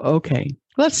 Okay.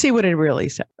 Let's see what it really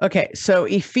says. Okay, so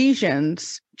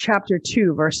Ephesians chapter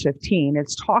 2, verse 15,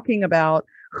 it's talking about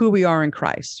who we are in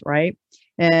Christ, right?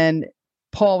 And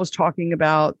Paul was talking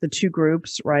about the two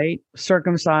groups, right?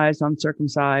 Circumcised,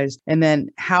 uncircumcised, and then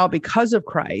how because of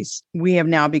Christ, we have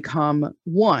now become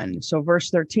one. So verse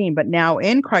 13, but now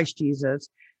in Christ Jesus,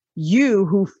 you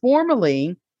who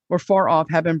formerly were far off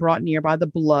have been brought near by the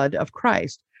blood of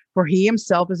Christ. For he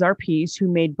himself is our peace,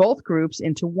 who made both groups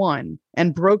into one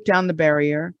and broke down the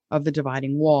barrier of the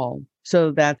dividing wall.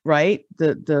 So that, right,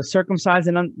 the circumcised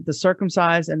and the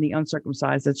circumcised and the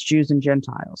uncircumcised, that's Jews and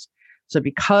Gentiles. So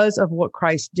because of what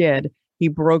Christ did, he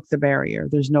broke the barrier.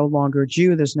 There's no longer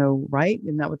Jew. There's no, right?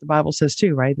 Isn't that what the Bible says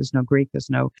too, right? There's no Greek. There's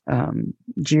no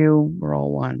Jew. We're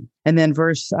all one. And then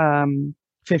verse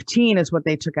 15 is what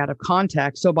they took out of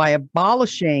context. So by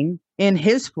abolishing in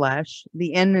his flesh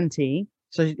the enmity,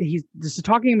 so this is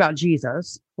talking about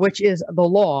Jesus, which is the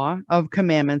law of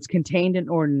commandments contained in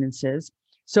ordinances,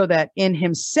 so that in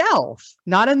himself,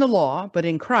 not in the law, but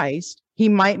in Christ, he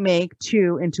might make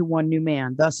two into one new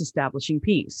man, thus establishing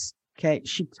peace. Okay,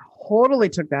 she totally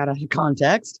took that out of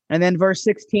context. And then verse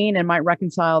 16, and might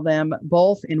reconcile them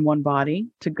both in one body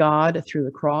to God through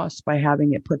the cross by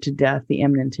having it put to death, the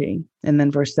enmity. And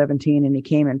then verse 17, and he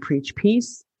came and preached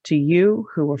peace to you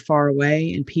who were far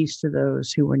away and peace to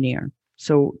those who were near.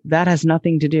 So that has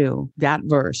nothing to do, that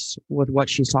verse, with what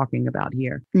she's talking about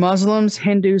here. Muslims,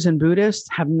 Hindus, and Buddhists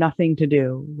have nothing to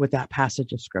do with that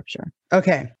passage of scripture.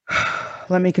 Okay,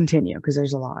 let me continue because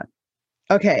there's a lot.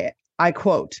 Okay, I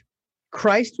quote,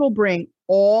 Christ will bring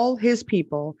all his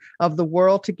people of the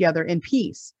world together in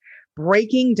peace,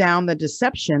 breaking down the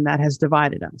deception that has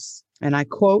divided us. And I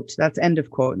quote, that's end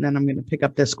of quote. And then I'm going to pick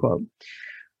up this quote.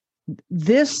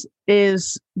 This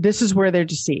is where they're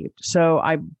deceived. So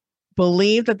I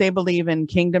believe that they believe in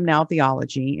Kingdom Now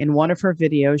theology. In one of her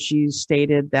videos, she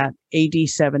stated that AD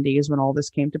 70 is when all this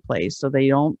came to place. So they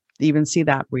don't even see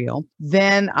that real.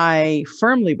 Then I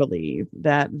firmly believe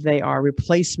that they are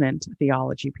replacement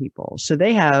theology people. So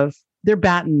they're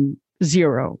batting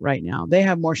zero right now. They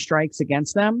have more strikes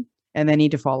against them and they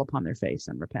need to fall upon their face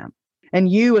and repent. And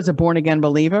you as a born again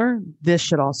believer, this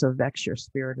should also vex your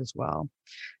spirit as well.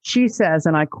 She says,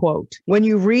 and I quote, when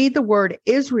you read the word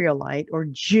Israelite or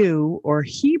Jew or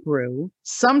Hebrew,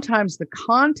 sometimes the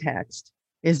context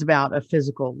is about a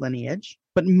physical lineage,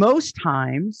 but most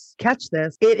times, catch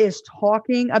this, it is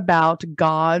talking about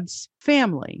God's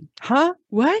family. Huh?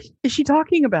 What is she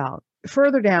talking about?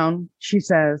 Further down, she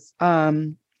says,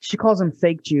 she calls them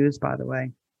fake Jews, by the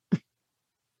way.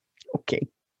 Okay.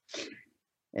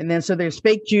 And then, so there's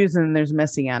fake Jews and there's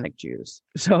Messianic Jews.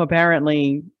 So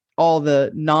apparently all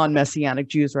the non-Messianic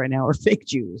Jews right now are fake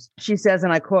Jews. She says,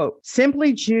 and I quote,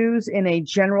 simply Jews in a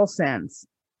general sense,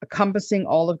 encompassing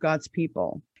all of God's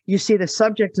people. You see, the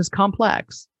subject is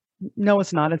complex. No,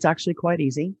 it's not. It's actually quite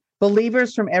easy.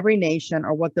 Believers from every nation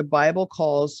are what the Bible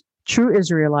calls true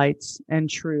Israelites and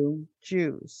true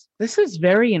Jews. This is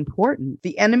very important.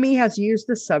 The enemy has used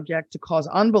the subject to cause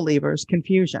unbelievers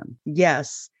confusion.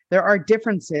 Yes, there are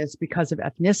differences because of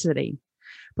ethnicity,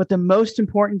 but the most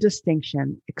important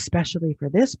distinction, especially for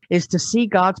this, is to see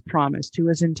God's promise to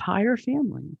his entire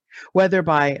family, whether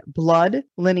by blood,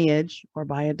 lineage, or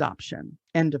by adoption.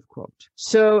 End of quote.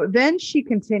 So then she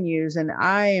continues, and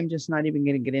I am just not even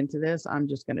going to get into this. I'm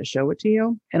just going to show it to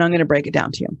you, and I'm going to break it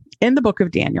down to you. In the book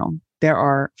of Daniel, there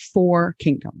are 4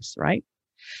 kingdoms, right?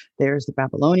 There's the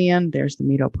Babylonian, there's the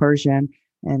Medo-Persian,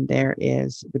 and there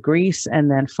is the Greece.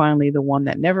 And then finally, the one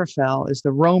that never fell is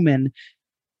the Roman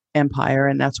Empire.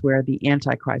 And that's where the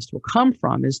Antichrist will come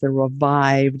from, is the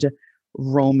revived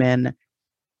Roman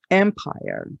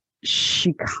Empire.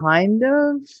 She kind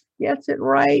of gets it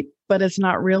right, but it's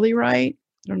not really right.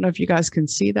 I don't know if you guys can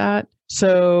see that.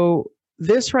 So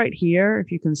this right here,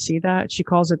 if you can see that, she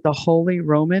calls it the Holy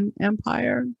Roman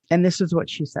Empire. And this is what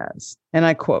she says, and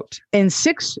I quote, in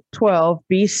 612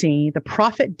 BC, the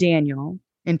prophet Daniel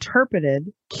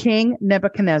interpreted King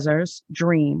Nebuchadnezzar's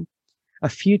dream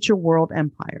of future world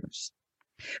empires.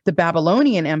 The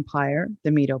Babylonian Empire,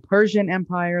 the Medo-Persian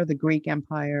Empire, the Greek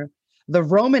Empire, the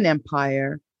Roman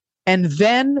Empire, and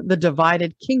then the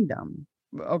divided kingdom.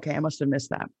 Okay, I must have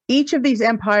missed that. Each of these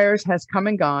empires has come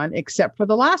and gone except for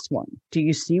the last one. Do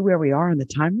you see where we are in the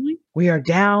timeline? We are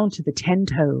down to the 10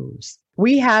 toes.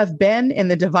 We have been in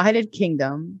the divided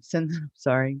kingdom since,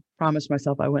 promised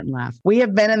myself I wouldn't laugh. We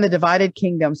have been in the divided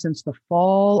kingdom since the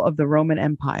fall of the Roman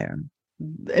Empire.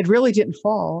 It really didn't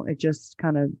fall. It just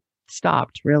kind of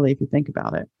stopped, really, if you think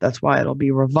about it. That's why it'll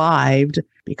be revived,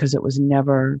 because it was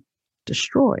never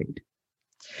destroyed.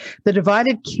 The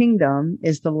divided kingdom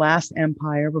is the last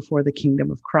empire before the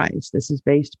kingdom of Christ. This is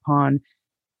based upon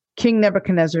King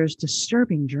Nebuchadnezzar's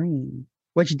disturbing dream,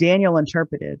 which Daniel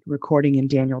interpreted, recording in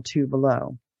Daniel 2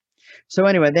 below. So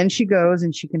anyway, then she goes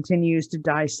and she continues to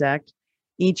dissect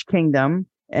each kingdom,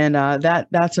 and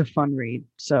that's a fun read.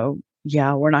 So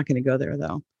yeah, we're not going to go there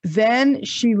though. Then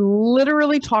she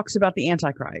literally talks about the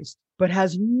Antichrist, but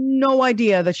has no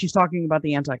idea that she's talking about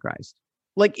the Antichrist.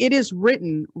 Like, it is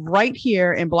written right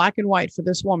here in black and white for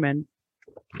this woman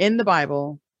in the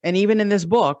Bible and even in this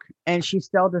book, and she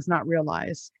still does not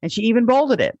realize. And she even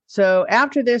bolded it. So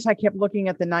after this, I kept looking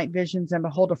at the night visions, and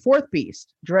behold, a fourth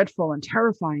beast, dreadful and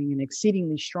terrifying and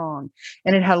exceedingly strong.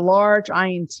 And it had large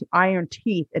iron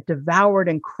teeth. It devoured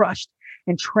and crushed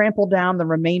and trampled down the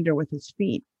remainder with its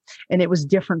feet. And it was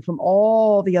different from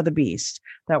all the other beasts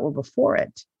that were before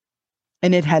it.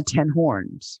 And it had 10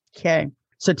 horns. Okay.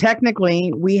 So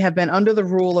technically, we have been under the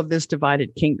rule of this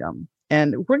divided kingdom.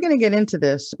 And we're going to get into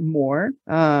this more.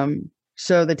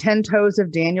 So the 10 toes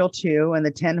of Daniel 2 and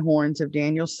the 10 horns of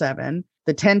Daniel 7.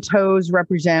 The 10 toes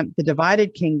represent the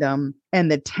divided kingdom,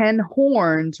 and the 10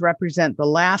 horns represent the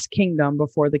last kingdom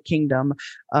before the kingdom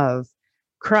of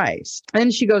Christ.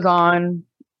 And she goes on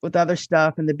with other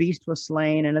stuff, and the beast was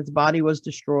slain and its body was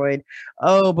destroyed.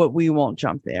 Oh, but we won't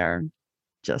jump there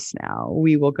just now.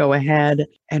 We will go ahead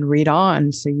and read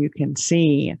on so you can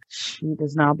see she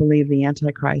does not believe the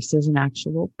Antichrist is an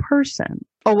actual person.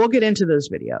 Oh, we'll get into those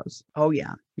videos. Oh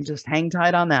yeah, you just hang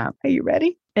tight on that. Are you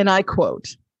ready? And I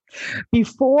quote,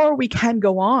 before we can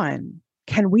go on,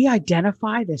 can we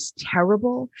identify this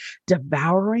terrible,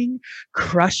 devouring,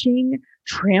 crushing,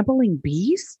 trampling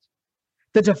beast?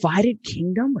 The divided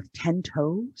kingdom with 10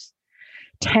 toes,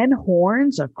 10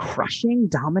 horns of crushing,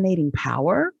 dominating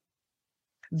power?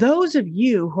 Those of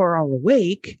you who are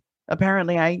awake,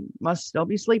 apparently I must still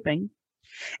be sleeping,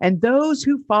 and those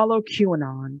who follow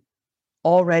QAnon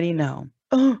already know.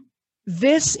 Oh,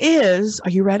 this is, are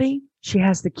you ready? She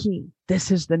has the key.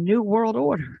 This is the new world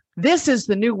order. This is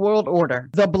the new world order.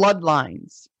 The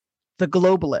bloodlines, the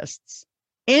globalists,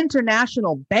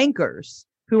 international bankers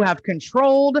who have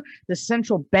controlled the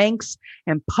central banks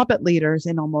and puppet leaders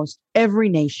in almost every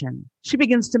nation. She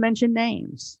begins to mention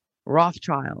names.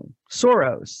 Rothschild,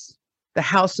 Soros, the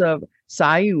House of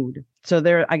Saud. So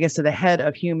they're, I guess, the head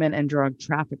of human and drug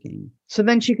trafficking. So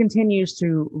then she continues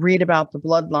to read about the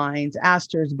bloodlines: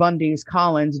 Astors, Bundys,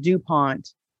 Collins, DuPont,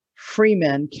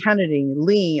 Freeman, Kennedy,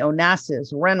 Lee,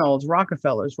 Onassis, Reynolds,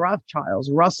 Rockefellers,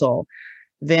 Rothschilds, Russell,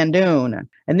 Van Doon.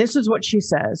 And this is what she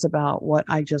says about what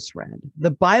I just read.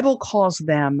 The Bible calls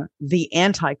them the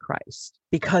Antichrist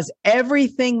because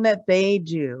everything that they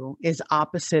do is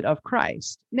opposite of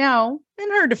Christ. Now, in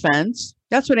her defense,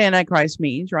 that's what Antichrist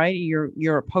means, right?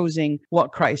 You're opposing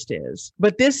what Christ is.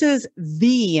 But this is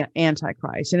the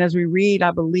Antichrist. And as we read,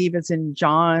 I believe it's in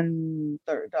John,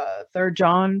 3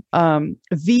 John,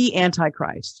 the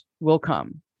Antichrist will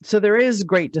come. So there is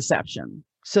great deception.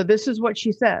 So this is what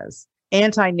she says.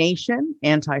 Anti-nation,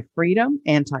 anti-freedom,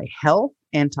 anti-health,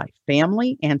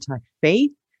 anti-family,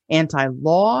 anti-faith,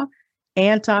 anti-law,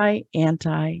 anti.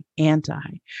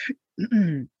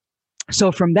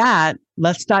 So from that,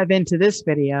 let's dive into this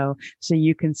video so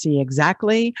you can see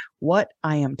exactly what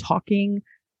I am talking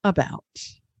about.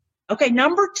 Okay,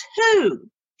 number 2,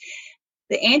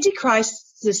 the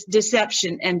Antichrist's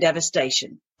deception and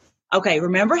devastation. Okay,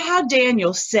 remember how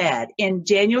Daniel said in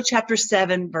Daniel chapter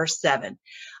 7, verse 7,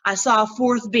 I saw a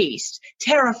fourth beast,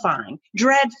 terrifying,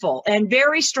 dreadful, and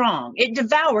very strong. It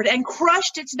devoured and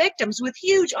crushed its victims with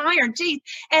huge iron teeth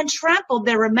and trampled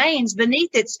their remains beneath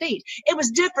its feet. It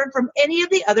was different from any of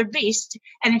the other beasts,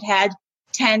 and it had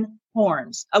 10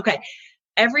 horns. Okay,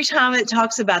 every time it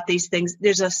talks about these things,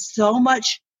 there's so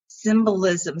much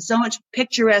symbolism, so much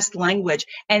picturesque language,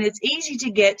 and it's easy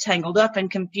to get tangled up and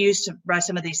confused by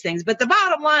some of these things. But the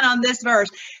bottom line on this verse,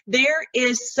 there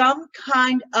is some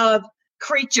kind of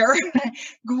creature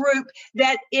group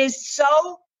that is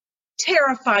so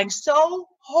terrifying, so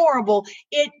horrible.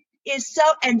 It is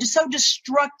so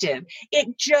destructive.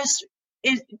 It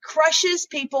crushes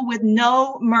people with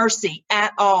no mercy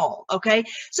at all. Okay.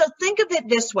 So think of it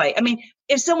this way. I mean,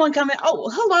 if someone comes in, oh,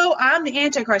 hello, I'm the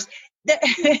Antichrist.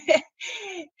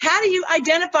 How do you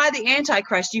identify the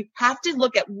Antichrist? You have to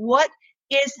look at what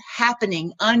is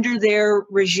happening under their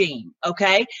regime.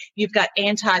 Okay. You've got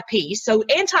anti-peace. So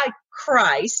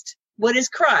Antichrist, what is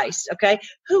Christ? Okay.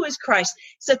 Who is Christ?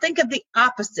 So think of the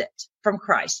opposite from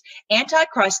Christ.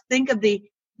 Antichrist, think of the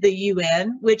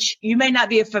UN, which you may not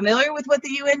be familiar with what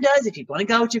the UN does. If you want to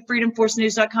go to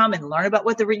freedomforcenews.com and learn about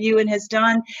what the UN has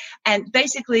done. And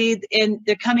basically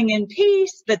they're coming in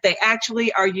peace, but they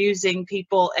actually are using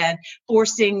people and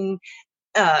forcing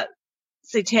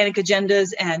satanic agendas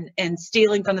and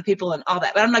stealing from the people and all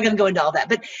that. But I'm not going to go into all that.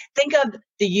 But think of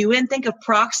the UN, think of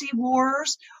proxy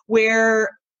wars where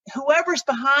whoever's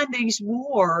behind these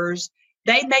wars,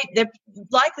 they're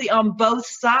likely on both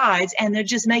sides, and they're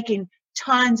just making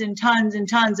tons and tons and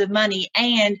tons of money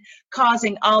and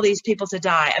causing all these people to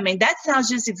die. I mean, that sounds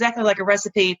just exactly like a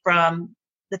recipe from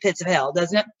the pits of hell,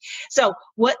 doesn't it? So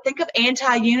think of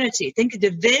anti-unity, think of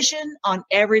division on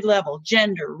every level,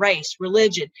 gender, race,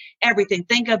 religion, everything.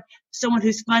 Think of someone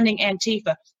who's funding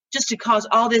Antifa just to cause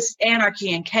all this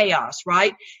anarchy and chaos,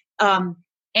 right?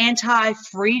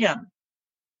 Anti-freedom.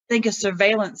 Think of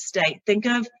surveillance state. Think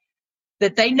of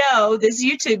that they know this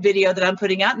YouTube video that I'm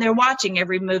putting out, and they're watching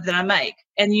every move that I make.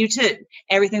 And you too.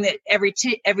 Everything that every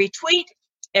tweet,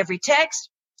 every text,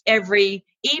 every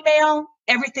email,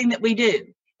 everything that we do.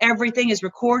 Everything is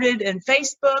recorded in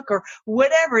Facebook or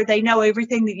whatever. They know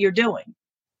everything that you're doing.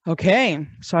 Okay.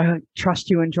 So I trust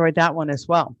you enjoyed that one as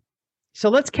well. So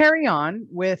let's carry on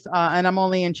with, and I'm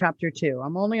only in chapter 2.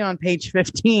 I'm only on page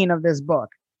 15 of this book.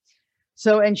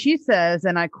 So, and she says,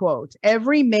 and I quote,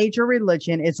 every major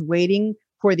religion is waiting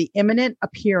for the imminent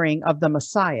appearing of the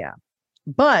Messiah.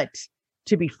 But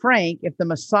to be frank, if the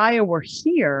Messiah were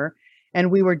here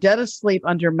and we were dead asleep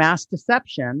under mass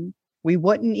deception, we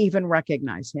wouldn't even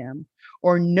recognize him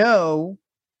or know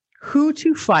who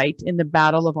to fight in the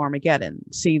Battle of Armageddon.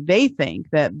 See, they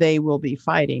think that they will be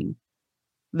fighting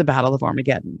the Battle of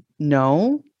Armageddon.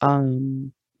 No.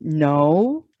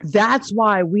 That's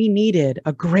why we needed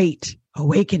a great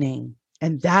awakening.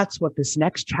 And that's what this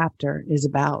next chapter is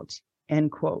about,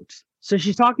 end quote. So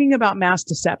she's talking about mass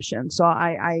deception. So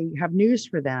I have news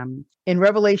for them. In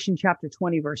Revelation chapter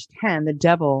 20, verse 10, the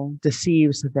devil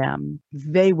deceives them.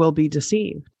 They will be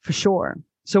deceived for sure.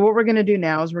 So what we're going to do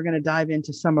now is we're going to dive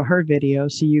into some of her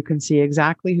videos so you can see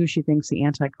exactly who she thinks the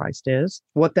Antichrist is,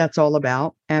 what that's all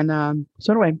about. And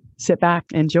so anyway, sit back,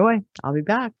 enjoy. I'll be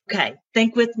back. Okay.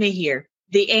 Think with me here.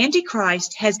 The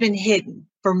Antichrist has been hidden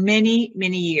for many,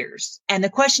 many years. And the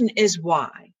question is why?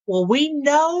 Well, we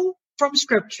know from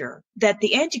scripture that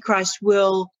the Antichrist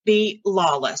will be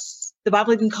lawless. The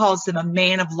Bible even calls them a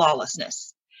man of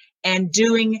lawlessness and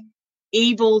doing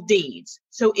evil deeds.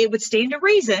 So it would stand to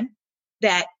reason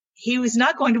that he was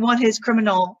not going to want his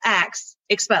criminal acts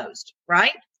exposed,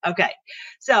 right? Okay.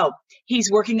 So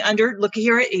he's working look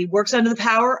here, he works under the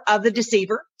power of the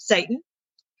deceiver, Satan,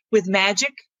 with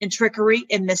magic and trickery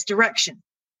and misdirection.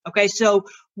 Okay. So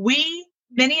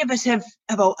many of us have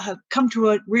come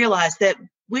to realize that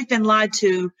we've been lied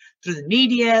to through the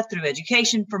media, through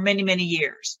education for many, many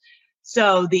years.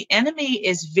 So the enemy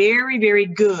is very, very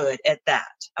good at that.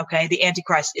 Okay. The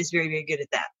Antichrist is very, very good at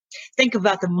that. Think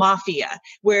about the mafia,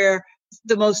 where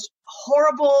the most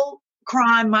horrible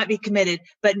crime might be committed,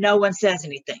 but no one says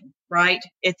anything, right?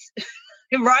 It's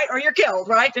right. Or you're killed,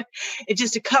 right? It's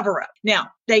just a cover up. Now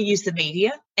they use the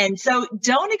media. And so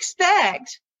don't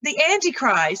expect the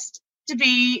Antichrist to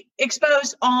be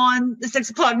exposed on the 6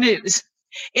 o'clock news.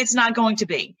 It's not going to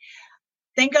be.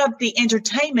 Think of the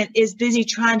entertainment is busy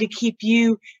trying to keep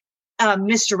you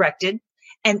misdirected.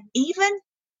 And even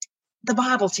the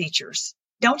Bible teachers,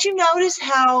 don't you notice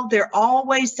how they're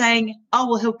always saying, oh,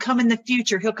 well, he'll come in the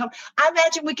future. He'll come. I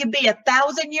imagine we could be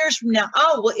 1,000 years from now.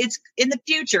 Oh, well, it's in the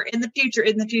future, in the future,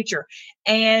 in the future.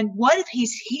 And what if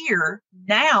he's here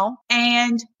now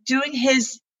and doing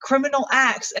his criminal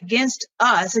acts against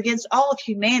us, against all of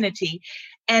humanity,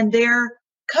 and they're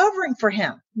covering for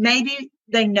him? Maybe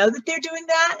they know that they're doing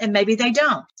that and maybe they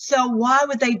don't. So why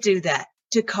would they do that?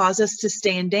 To cause us to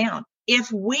stand down.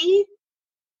 If we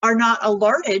are not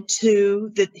alerted to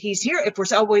that he's here, if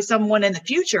there's always someone in the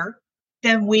future,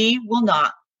 then we will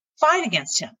not fight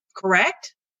against him.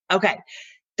 Correct? Okay.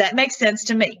 That makes sense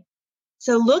to me.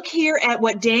 So look here at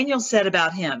what Daniel said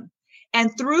about him. And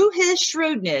through his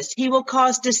shrewdness, he will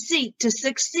cause deceit to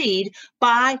succeed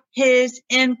by his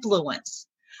influence.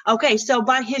 Okay, so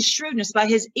by his shrewdness, by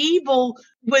his evil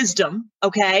wisdom,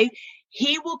 okay,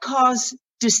 he will cause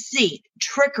deceit,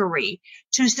 trickery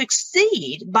to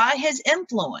succeed by his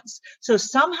influence. So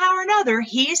somehow or another,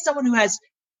 he is someone who has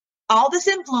all this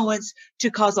influence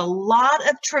to cause a lot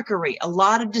of trickery, a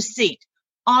lot of deceit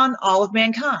on all of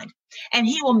mankind. And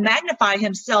he will magnify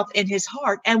himself in his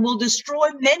heart and will destroy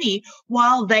many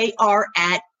while they are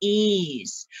at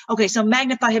ease. Okay, so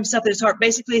magnify himself in his heart.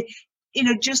 Basically,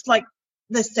 just like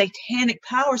the satanic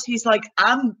powers, he's like,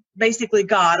 I'm basically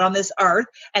God on this earth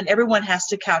and everyone has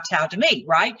to kowtow to me,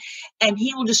 right? And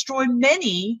he will destroy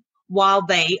many while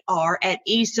they are at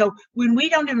ease. So when we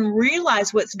don't even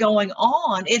realize what's going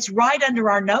on, it's right under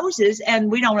our noses and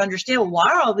we don't understand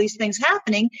why are all these things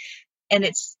happening. And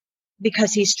it's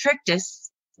because he's tricked us.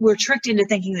 We're tricked into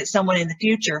thinking that someone in the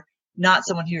future, not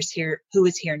someone who is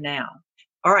here now.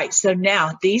 All right. So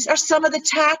now these are some of the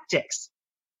tactics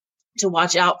to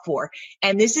watch out for.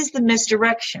 And this is the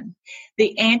misdirection.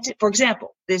 For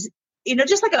example, there's,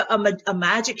 just like a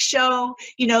magic show,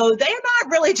 they're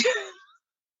not really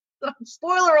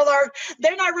spoiler alert,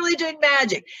 they're not really doing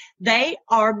magic. They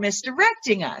are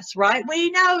misdirecting us, right?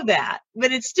 We know that,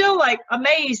 but it's still like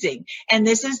amazing. And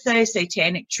this is the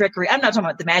satanic trickery. I'm not talking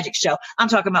about the magic show. I'm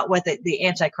talking about what the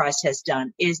Antichrist has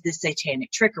done is the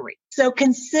satanic trickery. So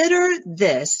consider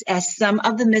this as some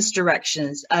of the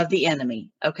misdirections of the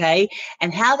enemy, okay?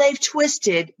 And how they've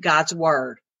twisted God's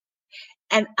word.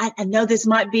 And I know this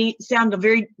might sound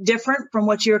very different from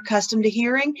what you're accustomed to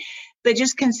hearing, but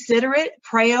just consider it,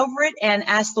 pray over it, and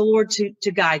ask the Lord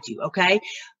to guide you, okay?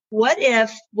 What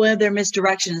if one of their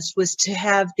misdirections was to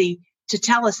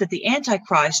tell us that the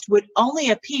Antichrist would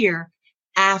only appear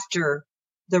after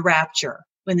the rapture,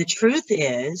 when the truth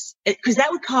is, because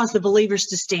that would cause the believers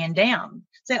to stand down.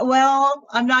 Say, well,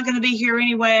 I'm not going to be here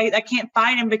anyway. I can't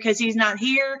fight him because he's not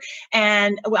here,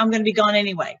 and I'm going to be gone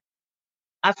anyway.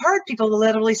 I've heard people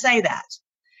literally say that.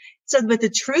 So, but the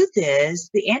truth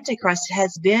is the Antichrist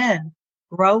has been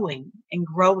growing and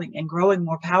growing and growing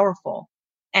more powerful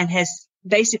and has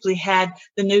basically had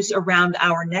the noose around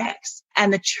our necks.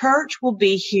 And the church will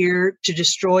be here to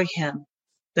destroy him,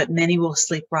 but many will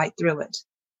sleep right through it.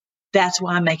 That's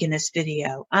why I'm making this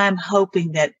video. I'm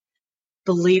hoping that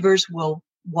believers will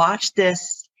watch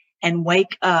this and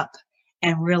wake up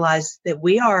and realize that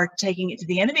we are taking it to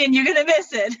the enemy and you're going to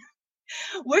miss it.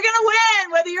 We're going to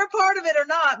win, whether you're part of it or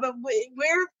not, but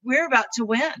we're about to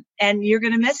win and you're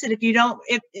going to miss it. If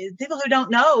people who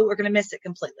don't know are going to miss it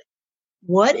completely.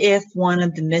 What if one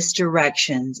of the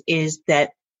misdirections is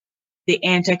that the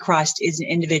Antichrist is an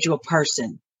individual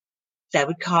person? That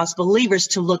would cause believers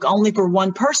to look only for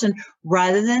one person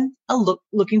rather than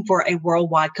looking for a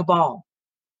worldwide cabal.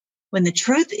 When the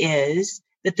truth is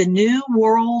that the new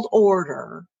world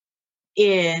order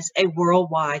is a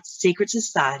worldwide secret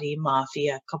society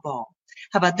mafia cabal.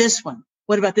 How about this one?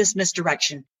 What about this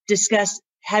misdirection?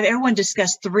 Have everyone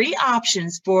discuss 3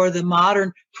 options for the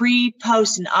modern pre,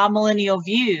 post, and amillennial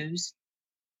views.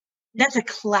 That's a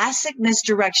classic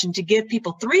misdirection to give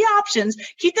people 3 options,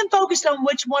 keep them focused on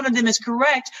which one of them is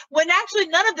correct, when actually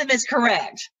none of them is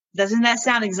correct. Doesn't that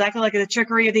sound exactly like the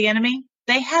trickery of the enemy?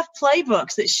 They have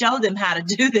playbooks that show them how to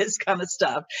do this kind of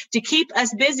stuff to keep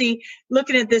us busy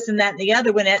looking at this and that and the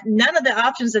other when none of the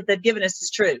options that they've given us is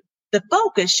true. The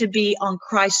focus should be on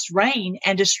Christ's reign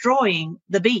and destroying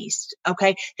the beast,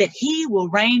 okay? That he will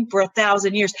reign for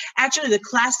 1,000 years. Actually, the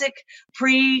classic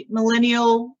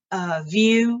pre-millennial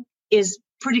view is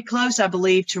pretty close, I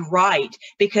believe, to right,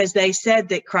 because they said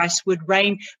that Christ would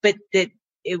reign, but that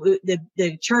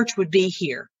the church would be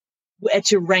here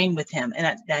to reign with him.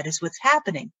 And that is what's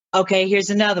happening. Okay, here's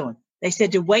another one. They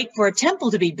said to wait for a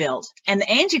temple to be built and the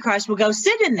Antichrist will go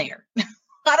sit in there.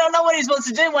 I don't know what he's supposed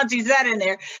to do once he's sat in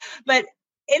there, but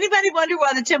anybody wonder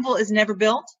why the temple is never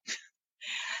built?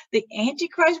 The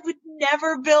Antichrist would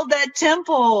never build that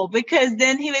temple because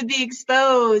then he would be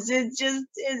exposed.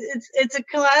 It's a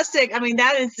classic. I mean,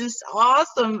 that is just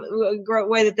awesome great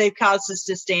way that they've caused us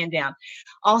to stand down.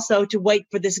 Also, to wait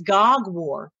for this Gog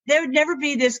war. There would never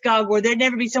be this Gog war. There'd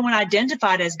never be someone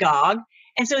identified as Gog.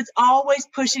 And so it's always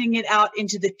pushing it out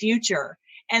into the future.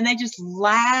 And they just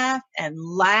laugh and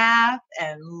laugh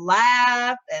and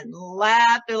laugh and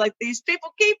laugh. They're like, these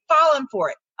people keep falling for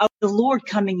it. Of the Lord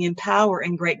coming in power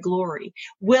and great glory.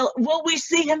 Will we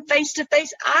see him face to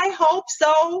face? I hope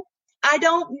so. I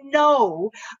don't know.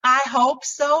 I hope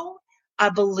so. I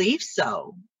believe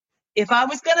so. If I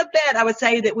was going to bet, I would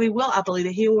say that we will. I believe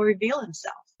that he will reveal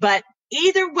himself. But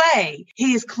Either way,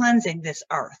 he is cleansing this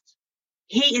earth.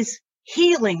 He is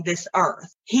healing this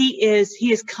earth. He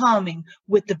is coming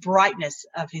with the brightness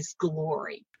of his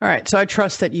glory. All right. So I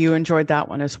trust that you enjoyed that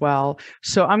one as well.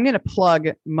 So I'm going to plug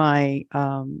my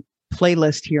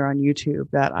playlist here on YouTube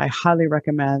that I highly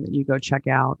recommend that you go check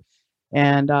out.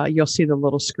 And you'll see the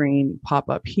little screen pop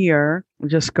up here.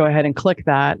 Just go ahead and click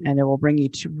that and it will bring you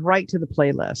right to the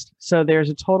playlist. So there's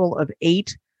a total of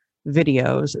 8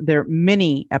 videos. They're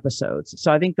mini episodes.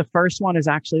 So I think the first one is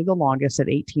actually the longest at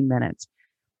 18 minutes.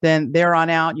 Then there on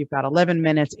out, you've got 11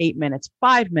 minutes, 8 minutes,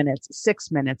 5 minutes,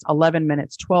 6 minutes, 11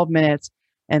 minutes, 12 minutes,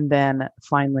 and then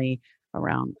finally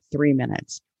around 3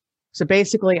 minutes. So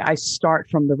basically, I start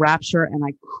from the rapture and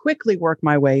I quickly work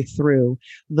my way through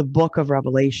the book of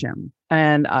Revelation.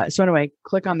 And so anyway,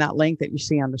 click on that link that you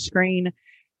see on the screen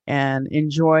and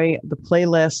enjoy the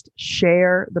playlist,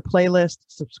 share the playlist,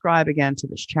 subscribe again to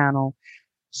this channel.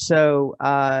 So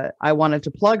I wanted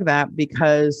to plug that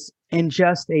because in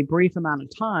just a brief amount of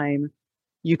time,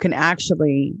 you can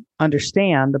actually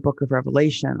understand the book of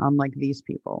Revelation, unlike these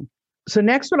people. So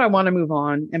next, what I want to move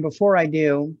on, and before I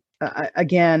do,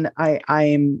 I'm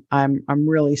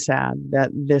really sad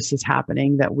that this is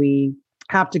happening, that we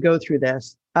have to go through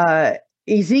this.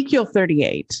 Ezekiel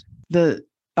 38,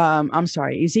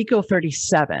 Ezekiel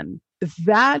 37,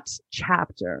 that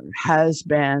chapter has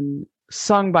been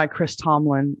sung by Chris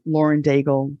Tomlin, Lauren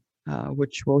Daigle,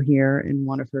 which we'll hear in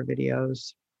one of her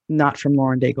videos, not from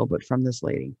Lauren Daigle, but from this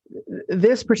lady.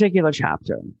 This particular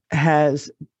chapter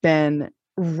has been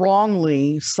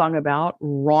wrongly sung about,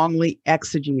 wrongly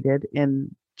exegeted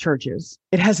in churches.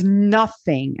 It has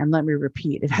nothing, and let me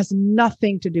repeat, it has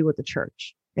nothing to do with the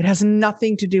church. It has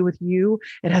nothing to do with you.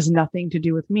 It has nothing to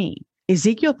do with me.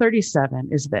 Ezekiel 37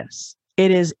 is this.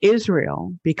 It is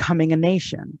Israel becoming a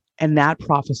nation, and that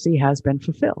prophecy has been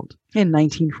fulfilled in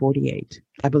 1948.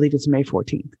 I believe it's May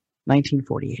 14th,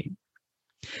 1948.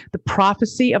 The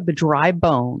prophecy of the dry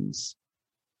bones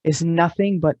is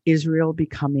nothing but Israel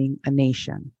becoming a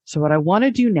nation. So what I want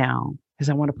to do now is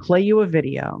I want to play you a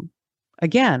video.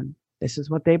 Again, this is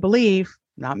what they believe,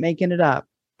 not making it up.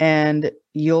 And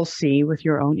you'll see with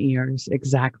your own ears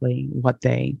exactly what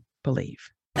they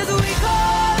believe. As we call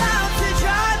out to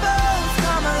dry bones,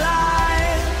 come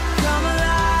alive, come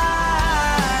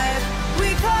alive.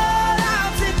 We call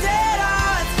out to dead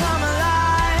hearts, come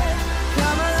alive,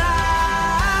 come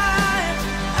alive.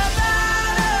 Up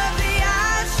out of the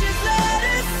ashes, let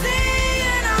us see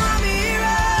an army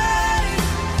rise.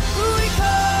 We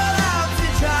call out to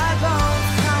dry bones,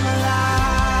 come alive.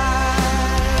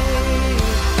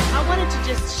 I wanted to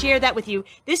just share that with you.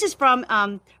 This is from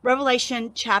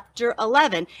Revelation chapter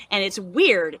 11, and it's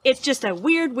weird. It's just a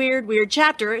weird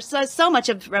chapter. So much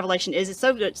of Revelation is. It's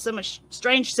so much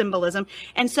strange symbolism.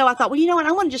 And so I thought, well, you know what?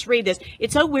 I want to just read this.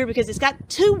 It's so weird because it's got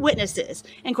 2 witnesses.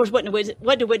 And of course, what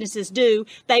do witnesses do?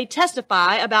 They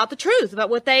testify about the truth,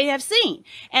 about what they have seen.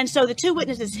 And so the 2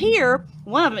 witnesses here,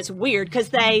 one of them is weird because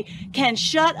they can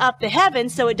shut up the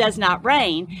heavens so it does not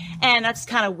rain. And that's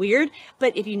kind of weird.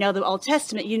 But if you know the Old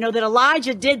Testament, you know that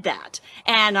Elijah did that.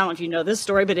 And I don't know if you know this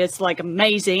story, but it's like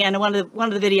amazing. And one of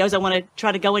the videos I want to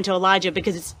try to go into Elijah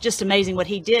because it's just amazing what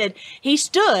he did. He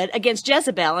stood against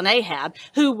Jezebel and Ahab,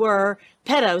 who were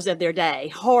pedos of their day,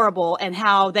 horrible, and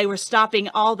how they were stopping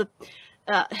all the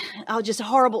just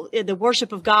horrible, the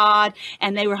worship of God,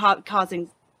 and they were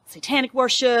causing satanic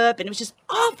worship, and it was just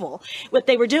awful what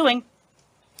they were doing.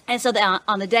 And so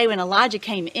on the day when Elijah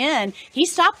came in, he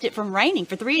stopped it from raining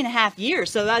for 3.5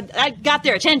 years. So I got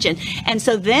their attention. And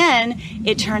so then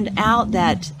it turned out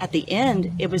that at the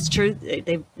end, it was true.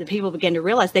 The people began to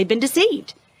realize they'd been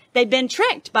deceived. They'd been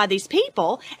tricked by these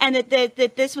people, and that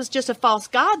this was just a false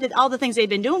god, that all the things they'd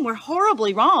been doing were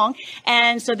horribly wrong.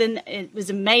 And so then it was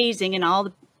amazing, and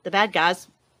all the bad guys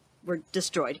were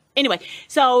destroyed. Anyway,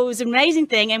 so it was an amazing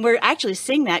thing, and we're actually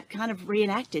seeing that kind of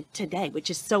reenacted today, which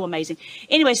is so amazing.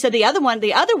 Anyway, so the other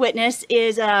witness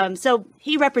is so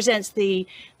he represents the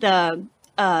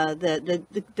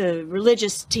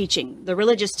religious teaching,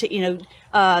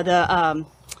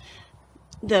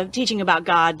 the teaching about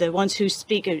God, the ones who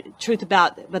speak truth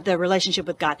about the relationship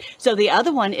with God. So the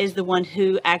other one is the one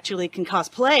who actually can cause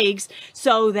plagues,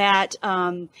 so that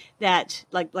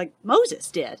like Moses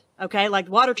did. Okay, like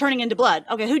water turning into blood.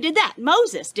 Okay, who did that?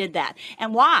 Moses did that.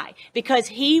 And why? Because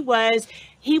he was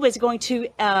going to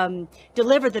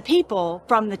deliver the people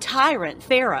from the tyrant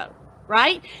Pharaoh,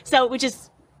 right? So which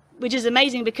is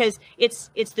amazing because it's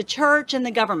the church and the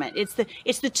government. It's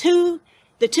the two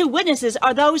The two witnesses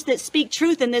are those that speak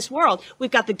truth in this world.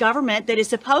 We've got the government that is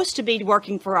supposed to be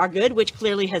working for our good, which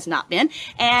clearly has not been,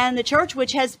 and the church,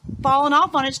 which has fallen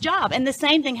off on its job. And the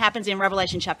same thing happens in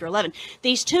Revelation chapter 11.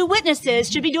 These two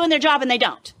witnesses should be doing their job, and they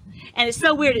don't. And it's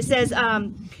so weird. It says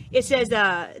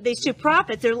these two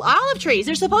prophets, they're olive trees.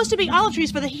 They're supposed to be olive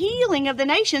trees for the healing of the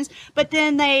nations, but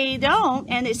then they don't.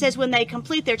 And it says when they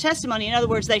complete their testimony, in other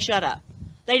words, they shut up.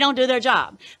 They don't do their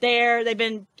job. They've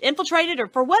been infiltrated, or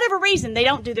for whatever reason, they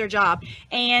don't do their job.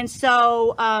 And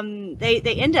so they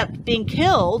end up being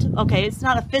killed. Okay, it's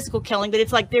not a physical killing, but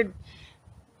it's like they're,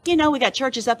 we got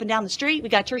churches up and down the street. We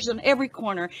got churches on every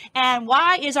corner. And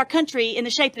why is our country in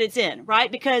the shape that it's in,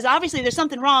 right? Because obviously there's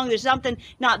something wrong. There's something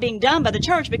not being done by the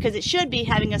church, because it should be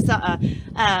having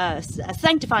a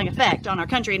sanctifying effect on our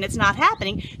country, and it's not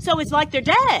happening. So it's like they're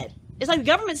dead. It's like the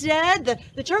government's dead.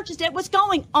 The church is dead. What's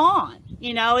going on?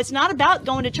 It's not about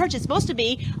going to church. It's supposed to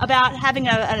be about having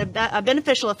a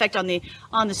beneficial effect on the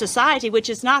society, which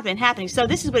has not been happening. So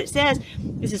this is what it says.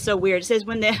 This is so weird. It says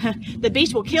when the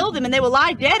beast will kill them, and they will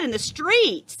lie dead in the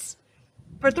streets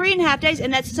for 3.5 days.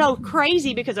 And that's so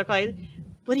crazy, because they're like,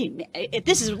 what do you mean? If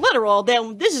this is literal,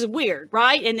 then this is weird,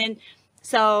 right? And then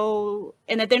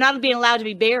and that they're not being allowed to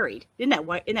be buried. Isn't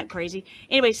that crazy?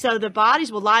 Anyway, so the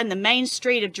bodies will lie in the main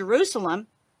street of Jerusalem.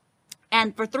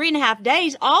 And for 3.5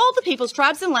 days, all the peoples,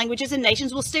 tribes, and languages and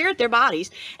nations will stare at their bodies,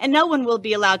 and no one will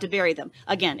be allowed to bury them.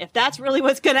 Again, if that's really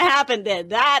what's going to happen, then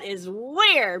that is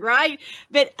weird, right?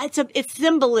 But it's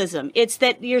symbolism. It's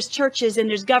that there's churches and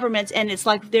there's governments, and it's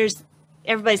like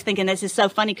everybody's thinking this is so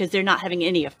funny because they're not having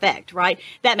any effect, right?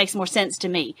 That makes more sense to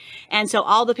me. And so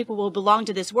all the people who will belong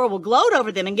to this world will gloat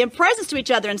over them and give presents to each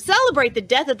other and celebrate the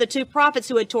death of the two prophets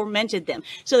who had tormented them.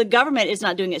 So the government is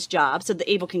not doing its job, so the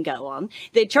evil can go on.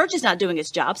 The church is not doing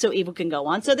its job, so evil can go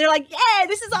on. So they're like, yay,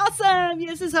 this is awesome.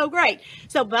 This is so great.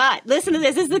 So, but listen to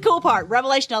this. This is the cool part.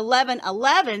 Revelation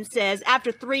 11:11 says,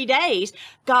 after 3 days,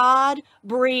 God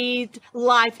breathed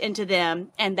life into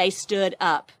them, and they stood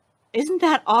up. Isn't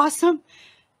that awesome?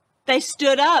 They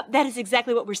stood up. That is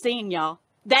exactly what we're seeing, y'all.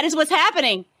 That is what's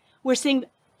happening. We're seeing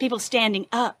people standing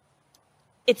up.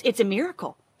 It's a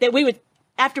miracle that we would,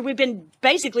 after we've been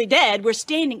basically dead, we're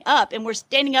standing up, and we're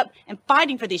standing up and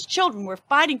fighting for these children. We're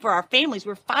fighting for our families.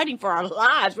 We're fighting for our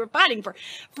lives. We're fighting for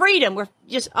freedom. We're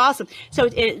just awesome. So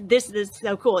this is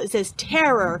so cool. It says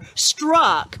terror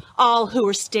struck all who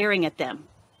were staring at them.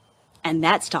 And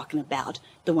that's talking about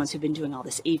the ones who've been doing all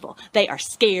this evil. They are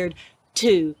scared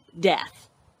to death,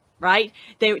 right?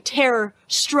 Terror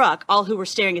struck all who were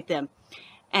staring at them.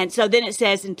 And so then it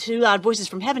says, and two loud voices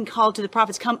from heaven called to the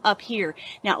prophets, come up here.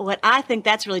 Now, what I think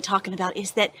that's really talking about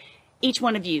is that each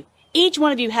one of you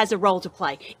has a role to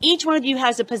play. Each one of you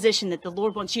has a position that the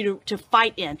Lord wants you to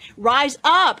fight in. Rise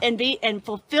up and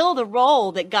fulfill the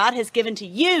role that God has given to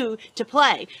you to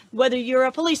play. Whether you're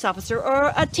a police officer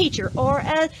or a teacher or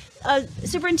a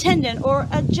superintendent or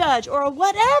a judge or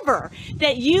whatever,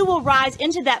 that you will rise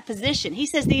into that position. He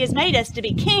says that he has made us to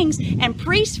be kings and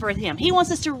priests for him. He wants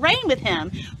us to reign with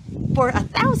him for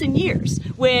 1,000 years,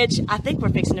 which I think we're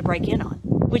fixing to break in on,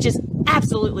 which is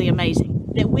absolutely amazing.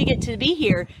 That we get to be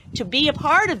here to be a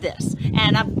part of this.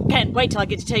 And I can't wait till I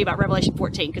get to tell you about Revelation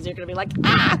 14, because they're going to be like,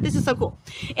 this is so cool.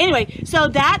 Anyway, so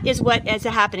that is what is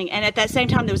happening. And at that same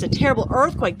time, there was a terrible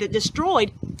earthquake that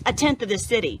destroyed 1/10 of the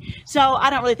city. So I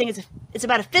don't really think it's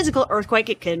about a physical earthquake.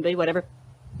 It can be whatever.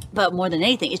 But more than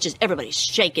anything, it's just everybody's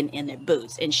shaking in their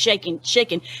boots and shaking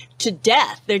to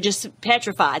death. They're just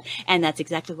petrified. And that's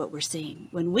exactly what we're seeing.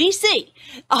 When we see...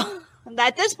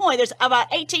 at this point, there's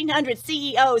about 1,800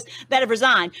 CEOs that have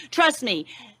resigned. Trust me,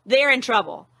 they're in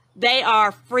trouble. They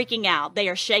are freaking out. They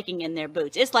are shaking in their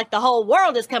boots. It's like the whole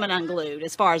world is coming unglued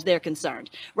as far as they're concerned,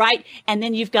 right? And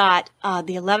then you've got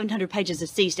the 1,100 pages of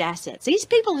seized assets. These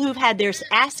people who've had their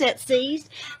assets seized,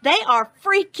 they are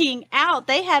freaking out.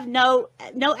 They have no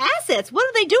assets. What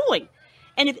are they doing?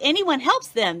 And if anyone helps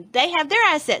them, they have their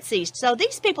assets seized. So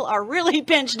these people are really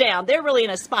pinched down. They're really in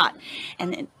a spot.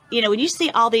 And then, when you see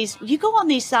all these, you go on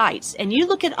these sites and you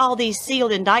look at all these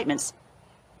sealed indictments,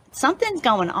 something's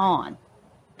going on.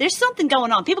 There's something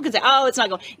going on. People can say, oh, it's not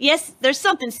going. Yes, there's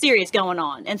something serious going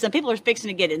on. And some people are fixing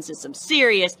to get into some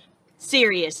serious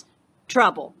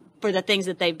trouble for the things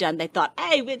that they've done. They thought,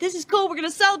 hey, this is cool. We're going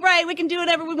to celebrate. We can do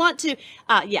whatever we want to.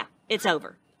 Yeah, it's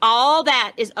over. All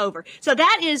that is over. So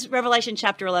that is Revelation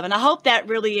chapter 11. I hope that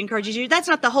really encourages you. That's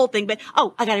not the whole thing, but,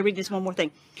 I got to read this one more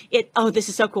thing. This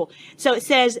is so cool. So it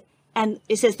says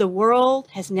the world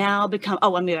has now become,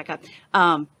 let me back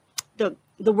up.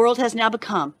 The world has now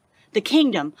become the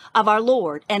kingdom of our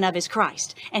Lord and of his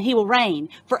Christ, and he will reign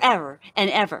forever and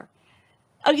ever.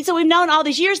 Okay, so we've known all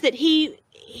these years that he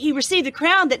he received the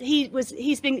crown that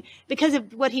he's been, because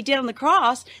of what he did on the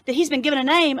cross, that he's been given a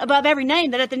name above every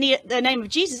name, that at the name of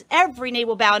Jesus, every knee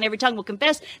will bow and every tongue will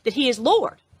confess that he is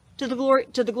Lord. To the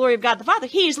glory of God the Father.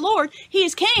 He is Lord. He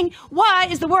is King. Why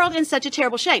is the world in such a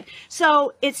terrible shape?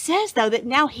 So it says, though, that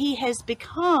now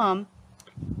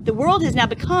the world has now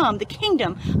become the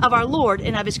kingdom of our Lord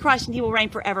and of his Christ, and he will reign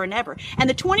forever and ever. And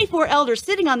the 24 elders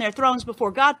sitting on their thrones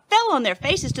before God fell on their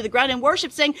faces to the ground in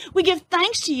worship, saying, we give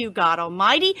thanks to you, God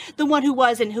Almighty, the one who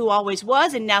was and who always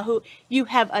was, and now who you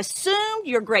have assumed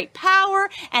your great power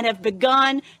and have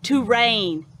begun to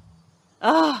reign.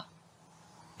 Oh,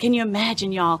 can you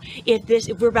imagine, y'all,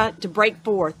 if we're about to break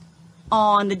forth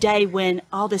on the day when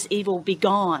all this evil will be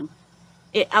gone?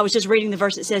 I was just reading the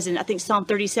verse that says in, I think, Psalm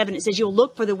 37, it says, you'll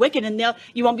look for the wicked and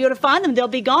you won't be able to find them. They'll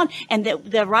be gone. And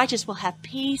the righteous will have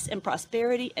peace and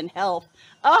prosperity and health.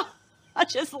 Oh, I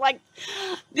just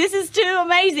this is too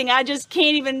amazing. I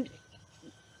can't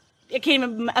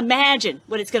even imagine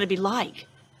what it's going to be like.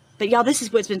 But y'all, this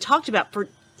is what's been talked about for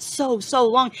so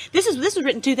long. This was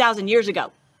written 2,000 years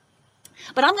ago.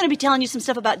 But I'm going to be telling you some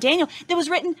stuff about Daniel that was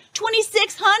written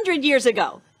 2,600 years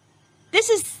ago. This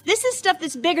is stuff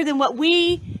that's bigger than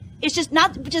it's just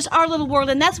not just our little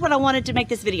world. And that's what I wanted to make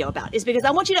this video about, is because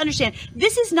I want you to understand,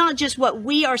 this is not just what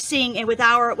we are seeing and with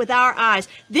our eyes.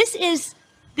 This is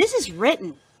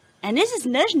written, and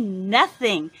there's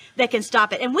nothing that can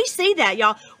stop it. And we see that,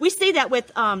 y'all. We see that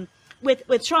with Trump.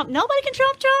 Nobody can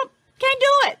trump Trump. Can't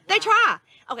do it. They try.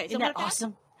 Okay. So isn't that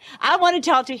awesome? I wanted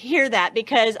y'all to hear that,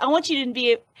 because I want you to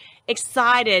be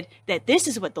excited that this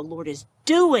is what the Lord is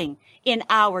doing in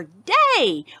our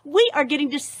day. We are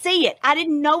getting to see it. I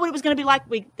didn't know what it was going to be like.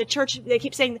 The church, they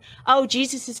keep saying, oh,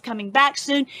 Jesus is coming back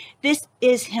soon. This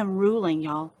is him ruling,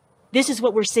 y'all. This is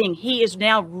what we're seeing. He is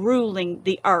now ruling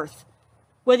the earth.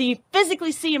 Whether you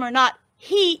physically see him or not,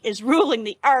 he is ruling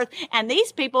the earth. And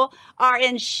these people are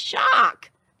in shock.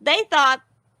 They thought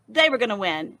they were going to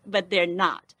win, but they're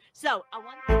not. So I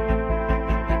want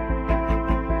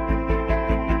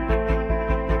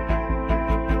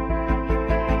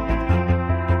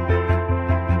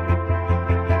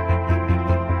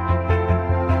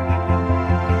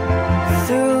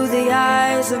Through the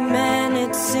eyes of men,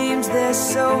 it seems there's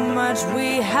so much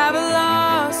we have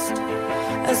lost.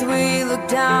 As we look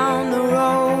down the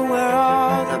road where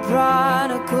all the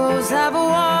prodigals have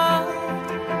walked,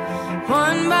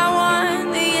 one by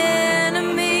one the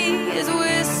enemy is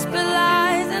whisper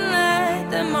lies and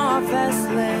let them off as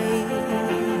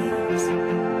slaves.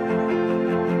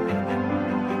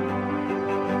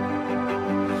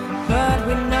 But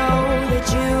we know that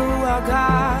you are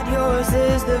God, yours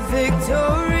is the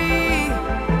victory.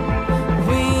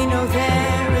 We know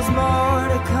there is more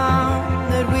to come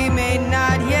that we may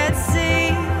not yet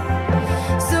see.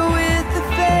 So with the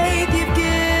faith you've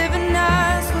given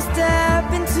us, we'll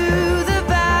step into the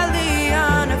valley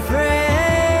unafraid.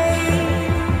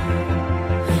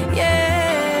 Yeah.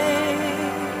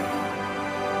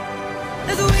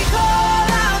 As we call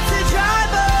out to dry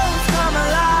bones, come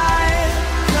alive,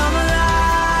 come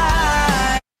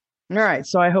alive. All right.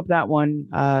 So I hope that one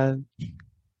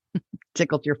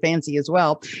tickled your fancy as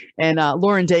well. And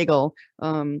Lauren Daigle,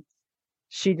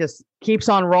 she just keeps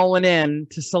on rolling in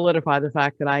to solidify the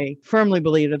fact that I firmly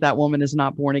believe that woman is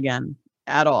not born again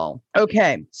at all.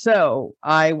 Okay, so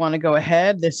I want to go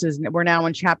ahead. We're now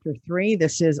in chapter 3.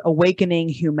 This is Awakening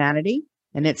Humanity.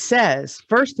 And it says,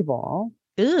 first of all,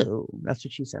 ooh, that's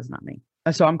what she says, not me.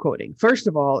 So I'm quoting. First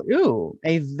of all, ooh,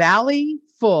 a valley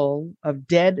full of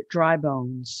dead, dry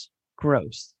bones.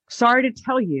 Gross. Sorry to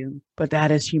tell you, but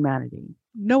that is humanity.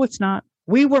 No, it's not.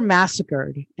 We were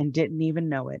massacred and didn't even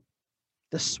know it.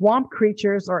 The swamp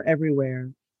creatures are everywhere,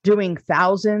 doing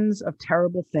thousands of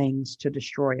terrible things to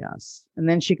destroy us. And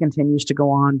then she continues to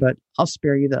go on, but I'll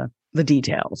spare you the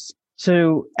details.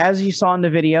 So as you saw in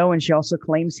the video, and she also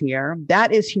claims here,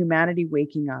 that is humanity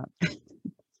waking up.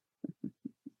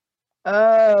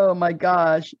 Oh my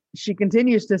gosh. She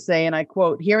continues to say, and I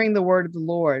quote, hearing the word of the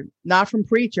Lord, not from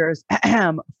preachers,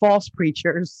 false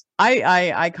preachers.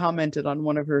 I commented on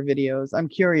one of her videos. I'm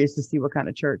curious to see what kind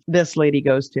of church this lady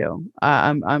goes to.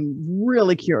 I'm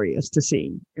really curious to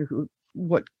see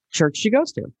what church she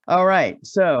goes to. All right.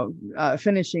 So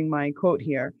finishing my quote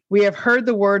here, we have heard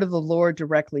the word of the Lord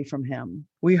directly from him.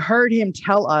 We heard him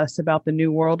tell us about the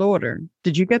New World Order.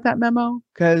 Did you get that memo?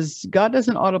 Because God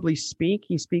doesn't audibly speak.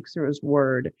 He speaks through his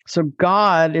word. So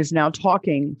God is now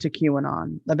talking to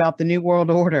QAnon about the New World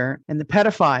Order and the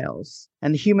pedophiles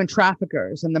and the human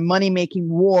traffickers and the money-making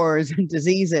wars and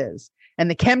diseases and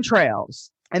the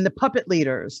chemtrails and the puppet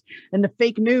leaders and the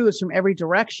fake news from every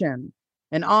direction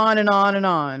and on and on and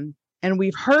on. And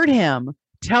we've heard him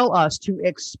tell us to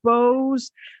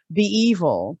expose the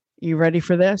evil. You ready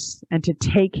for this? And to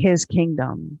take his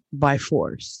kingdom by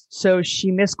force. So she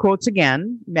misquotes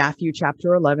again, Matthew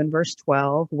chapter 11, verse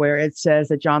 12, where it says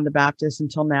that John the Baptist,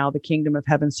 until now, the kingdom of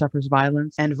heaven suffers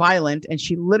violence and violent. And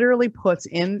she literally puts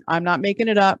in, I'm not making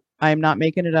it up. I'm not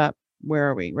making it up. Where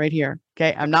are we? Right here.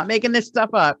 Okay. I'm not making this stuff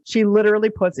up. She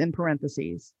literally puts in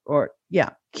parentheses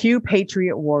cue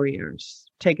patriot warriors,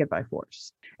 take it by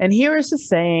force. And here is the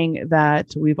saying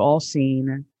that we've all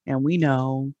seen and we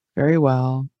know very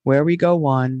well. Where we go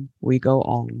one, we go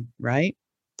all, right?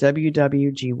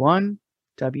 WWG1,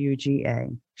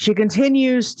 WGA. She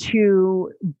continues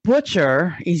to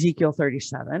butcher Ezekiel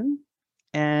 37,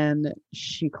 and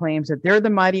she claims that they're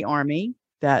the mighty army,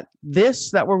 that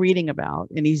this that we're reading about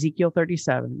in Ezekiel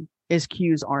 37 is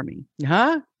Q's army.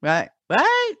 Huh? Right?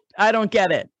 What? I don't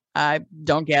get it. I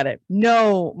don't get it.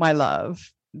 No, my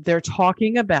love. They're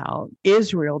talking about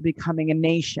Israel becoming a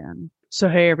nation. So,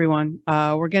 hey, everyone,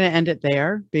 we're going to end it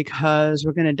there because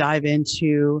we're going to dive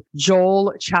into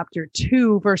Joel chapter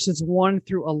 2, verses 1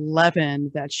 through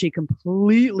 11 that she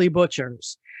completely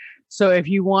butchers. So if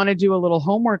you want to do a little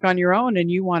homework on your own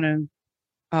and you want to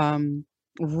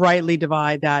rightly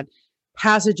divide that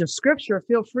passage of scripture,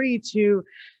 feel free to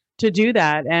do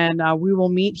that. And we will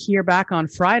meet here back on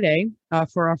Friday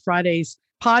for our Friday's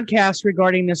podcast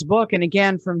regarding this book. And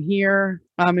again, from here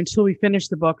until we finish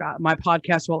the book, my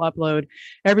podcast will upload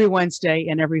every Wednesday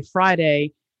and every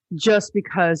Friday, just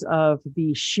because of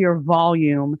the sheer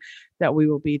volume that we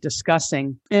will be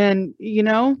discussing. And, you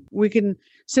know, we can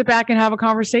sit back and have a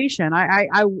conversation.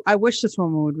 I wish this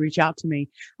woman would reach out to me.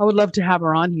 I would love to have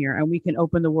her on here and we can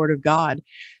open the Word of God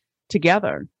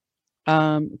together.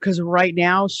 Because right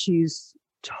now she's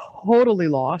totally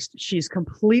lost. She's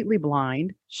completely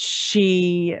blind.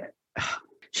 She's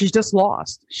just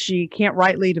lost. She can't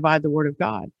rightly divide the Word of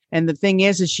God. And the thing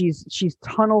is she's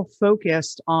tunnel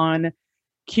focused on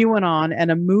QAnon and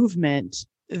a movement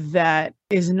that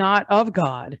is not of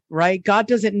God, right? God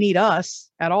doesn't need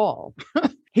us at all.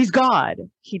 He's God.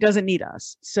 He doesn't need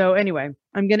us. So anyway,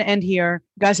 I'm going to end here.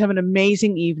 You guys have an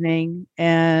amazing evening.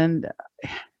 And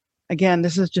again,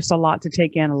 this is just a lot to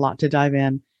take in, a lot to dive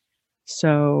in.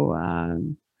 So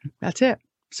that's it.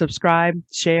 Subscribe,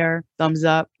 share, thumbs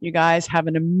up. You guys have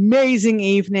an amazing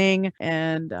evening.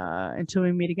 And until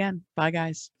we meet again, bye,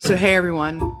 guys. So, hey,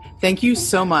 everyone. Thank you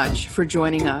so much for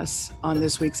joining us on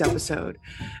this week's episode.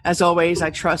 As always, I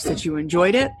trust that you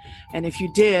enjoyed it. And if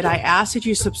you did, I ask that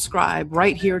you subscribe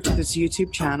right here to this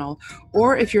YouTube channel.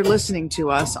 Or if you're listening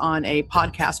to us on a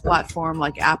podcast platform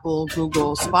like Apple,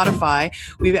 Google, Spotify,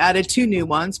 we've added 2 new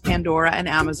ones, Pandora and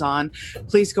Amazon.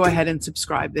 Please go ahead and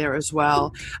subscribe there as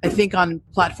well. I think on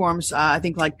platforms, I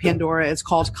think like Pandora, it's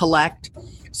called Collect.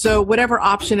 So whatever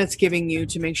option it's giving you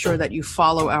to make sure that you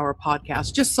follow our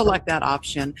podcast, just select that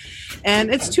option. And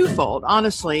it's twofold.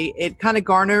 Honestly, it kind of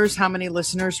garners how many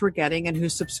listeners we're getting and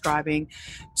who's subscribing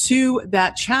to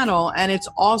that channel. And it's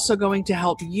also going to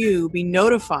help you be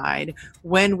notified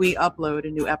when we upload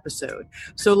a new episode.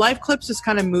 So Life Clips is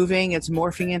kind of moving. It's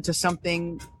morphing into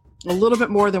something a little bit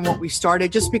more than what we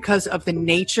started, just because of the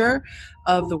nature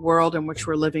of the world in which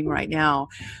we're living right now.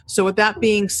 So with that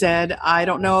being said, I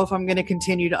don't know if I'm going to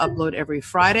continue to upload every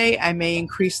Friday. I may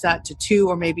increase that to 2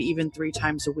 or maybe even 3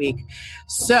 times a week.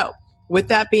 So with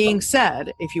that being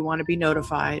said, if you want to be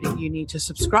notified, you need to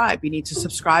subscribe. You need to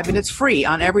subscribe, and it's free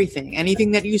on everything.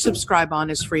 Anything that you subscribe on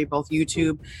is free, both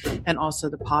YouTube and also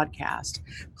the podcast.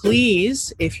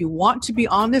 Please, if you want to be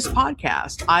on this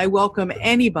podcast, I welcome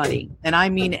anybody, and I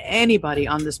mean anybody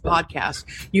on this podcast.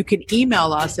 You can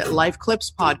email us at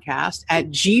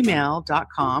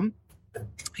lifeclipspodcast@gmail.com.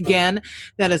 Again,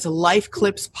 that is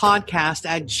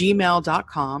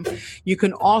lifeclipspodcast@gmail.com. You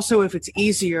can also, if it's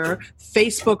easier,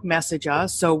 Facebook message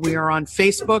us. So we are on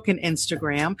Facebook and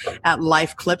Instagram at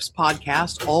Life Clips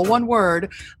Podcast, all one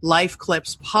word, Life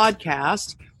Clips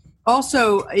Podcast.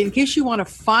 Also, in case you want to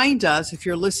find us, if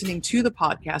you're listening to the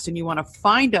podcast and you want to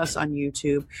find us on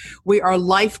YouTube, we are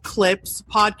Life Clips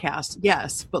Podcast.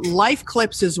 Yes, but Life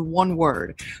Clips is one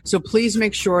word. So please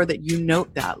make sure that you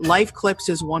note that. Life Clips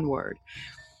is one word.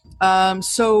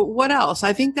 So what else?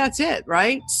 I think that's it,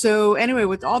 right? So anyway,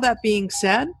 with all that being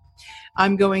said,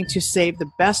 I'm going to save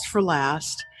the best for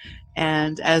last.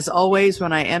 And as always,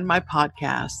 when I end my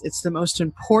podcast, it's the most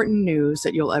important news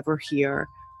that you'll ever hear.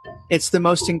 It's the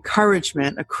most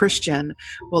encouragement a Christian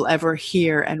will ever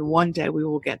hear, and one day we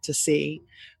will get to see.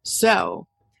 So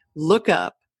look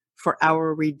up, for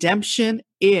our redemption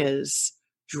is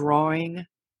drawing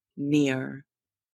near.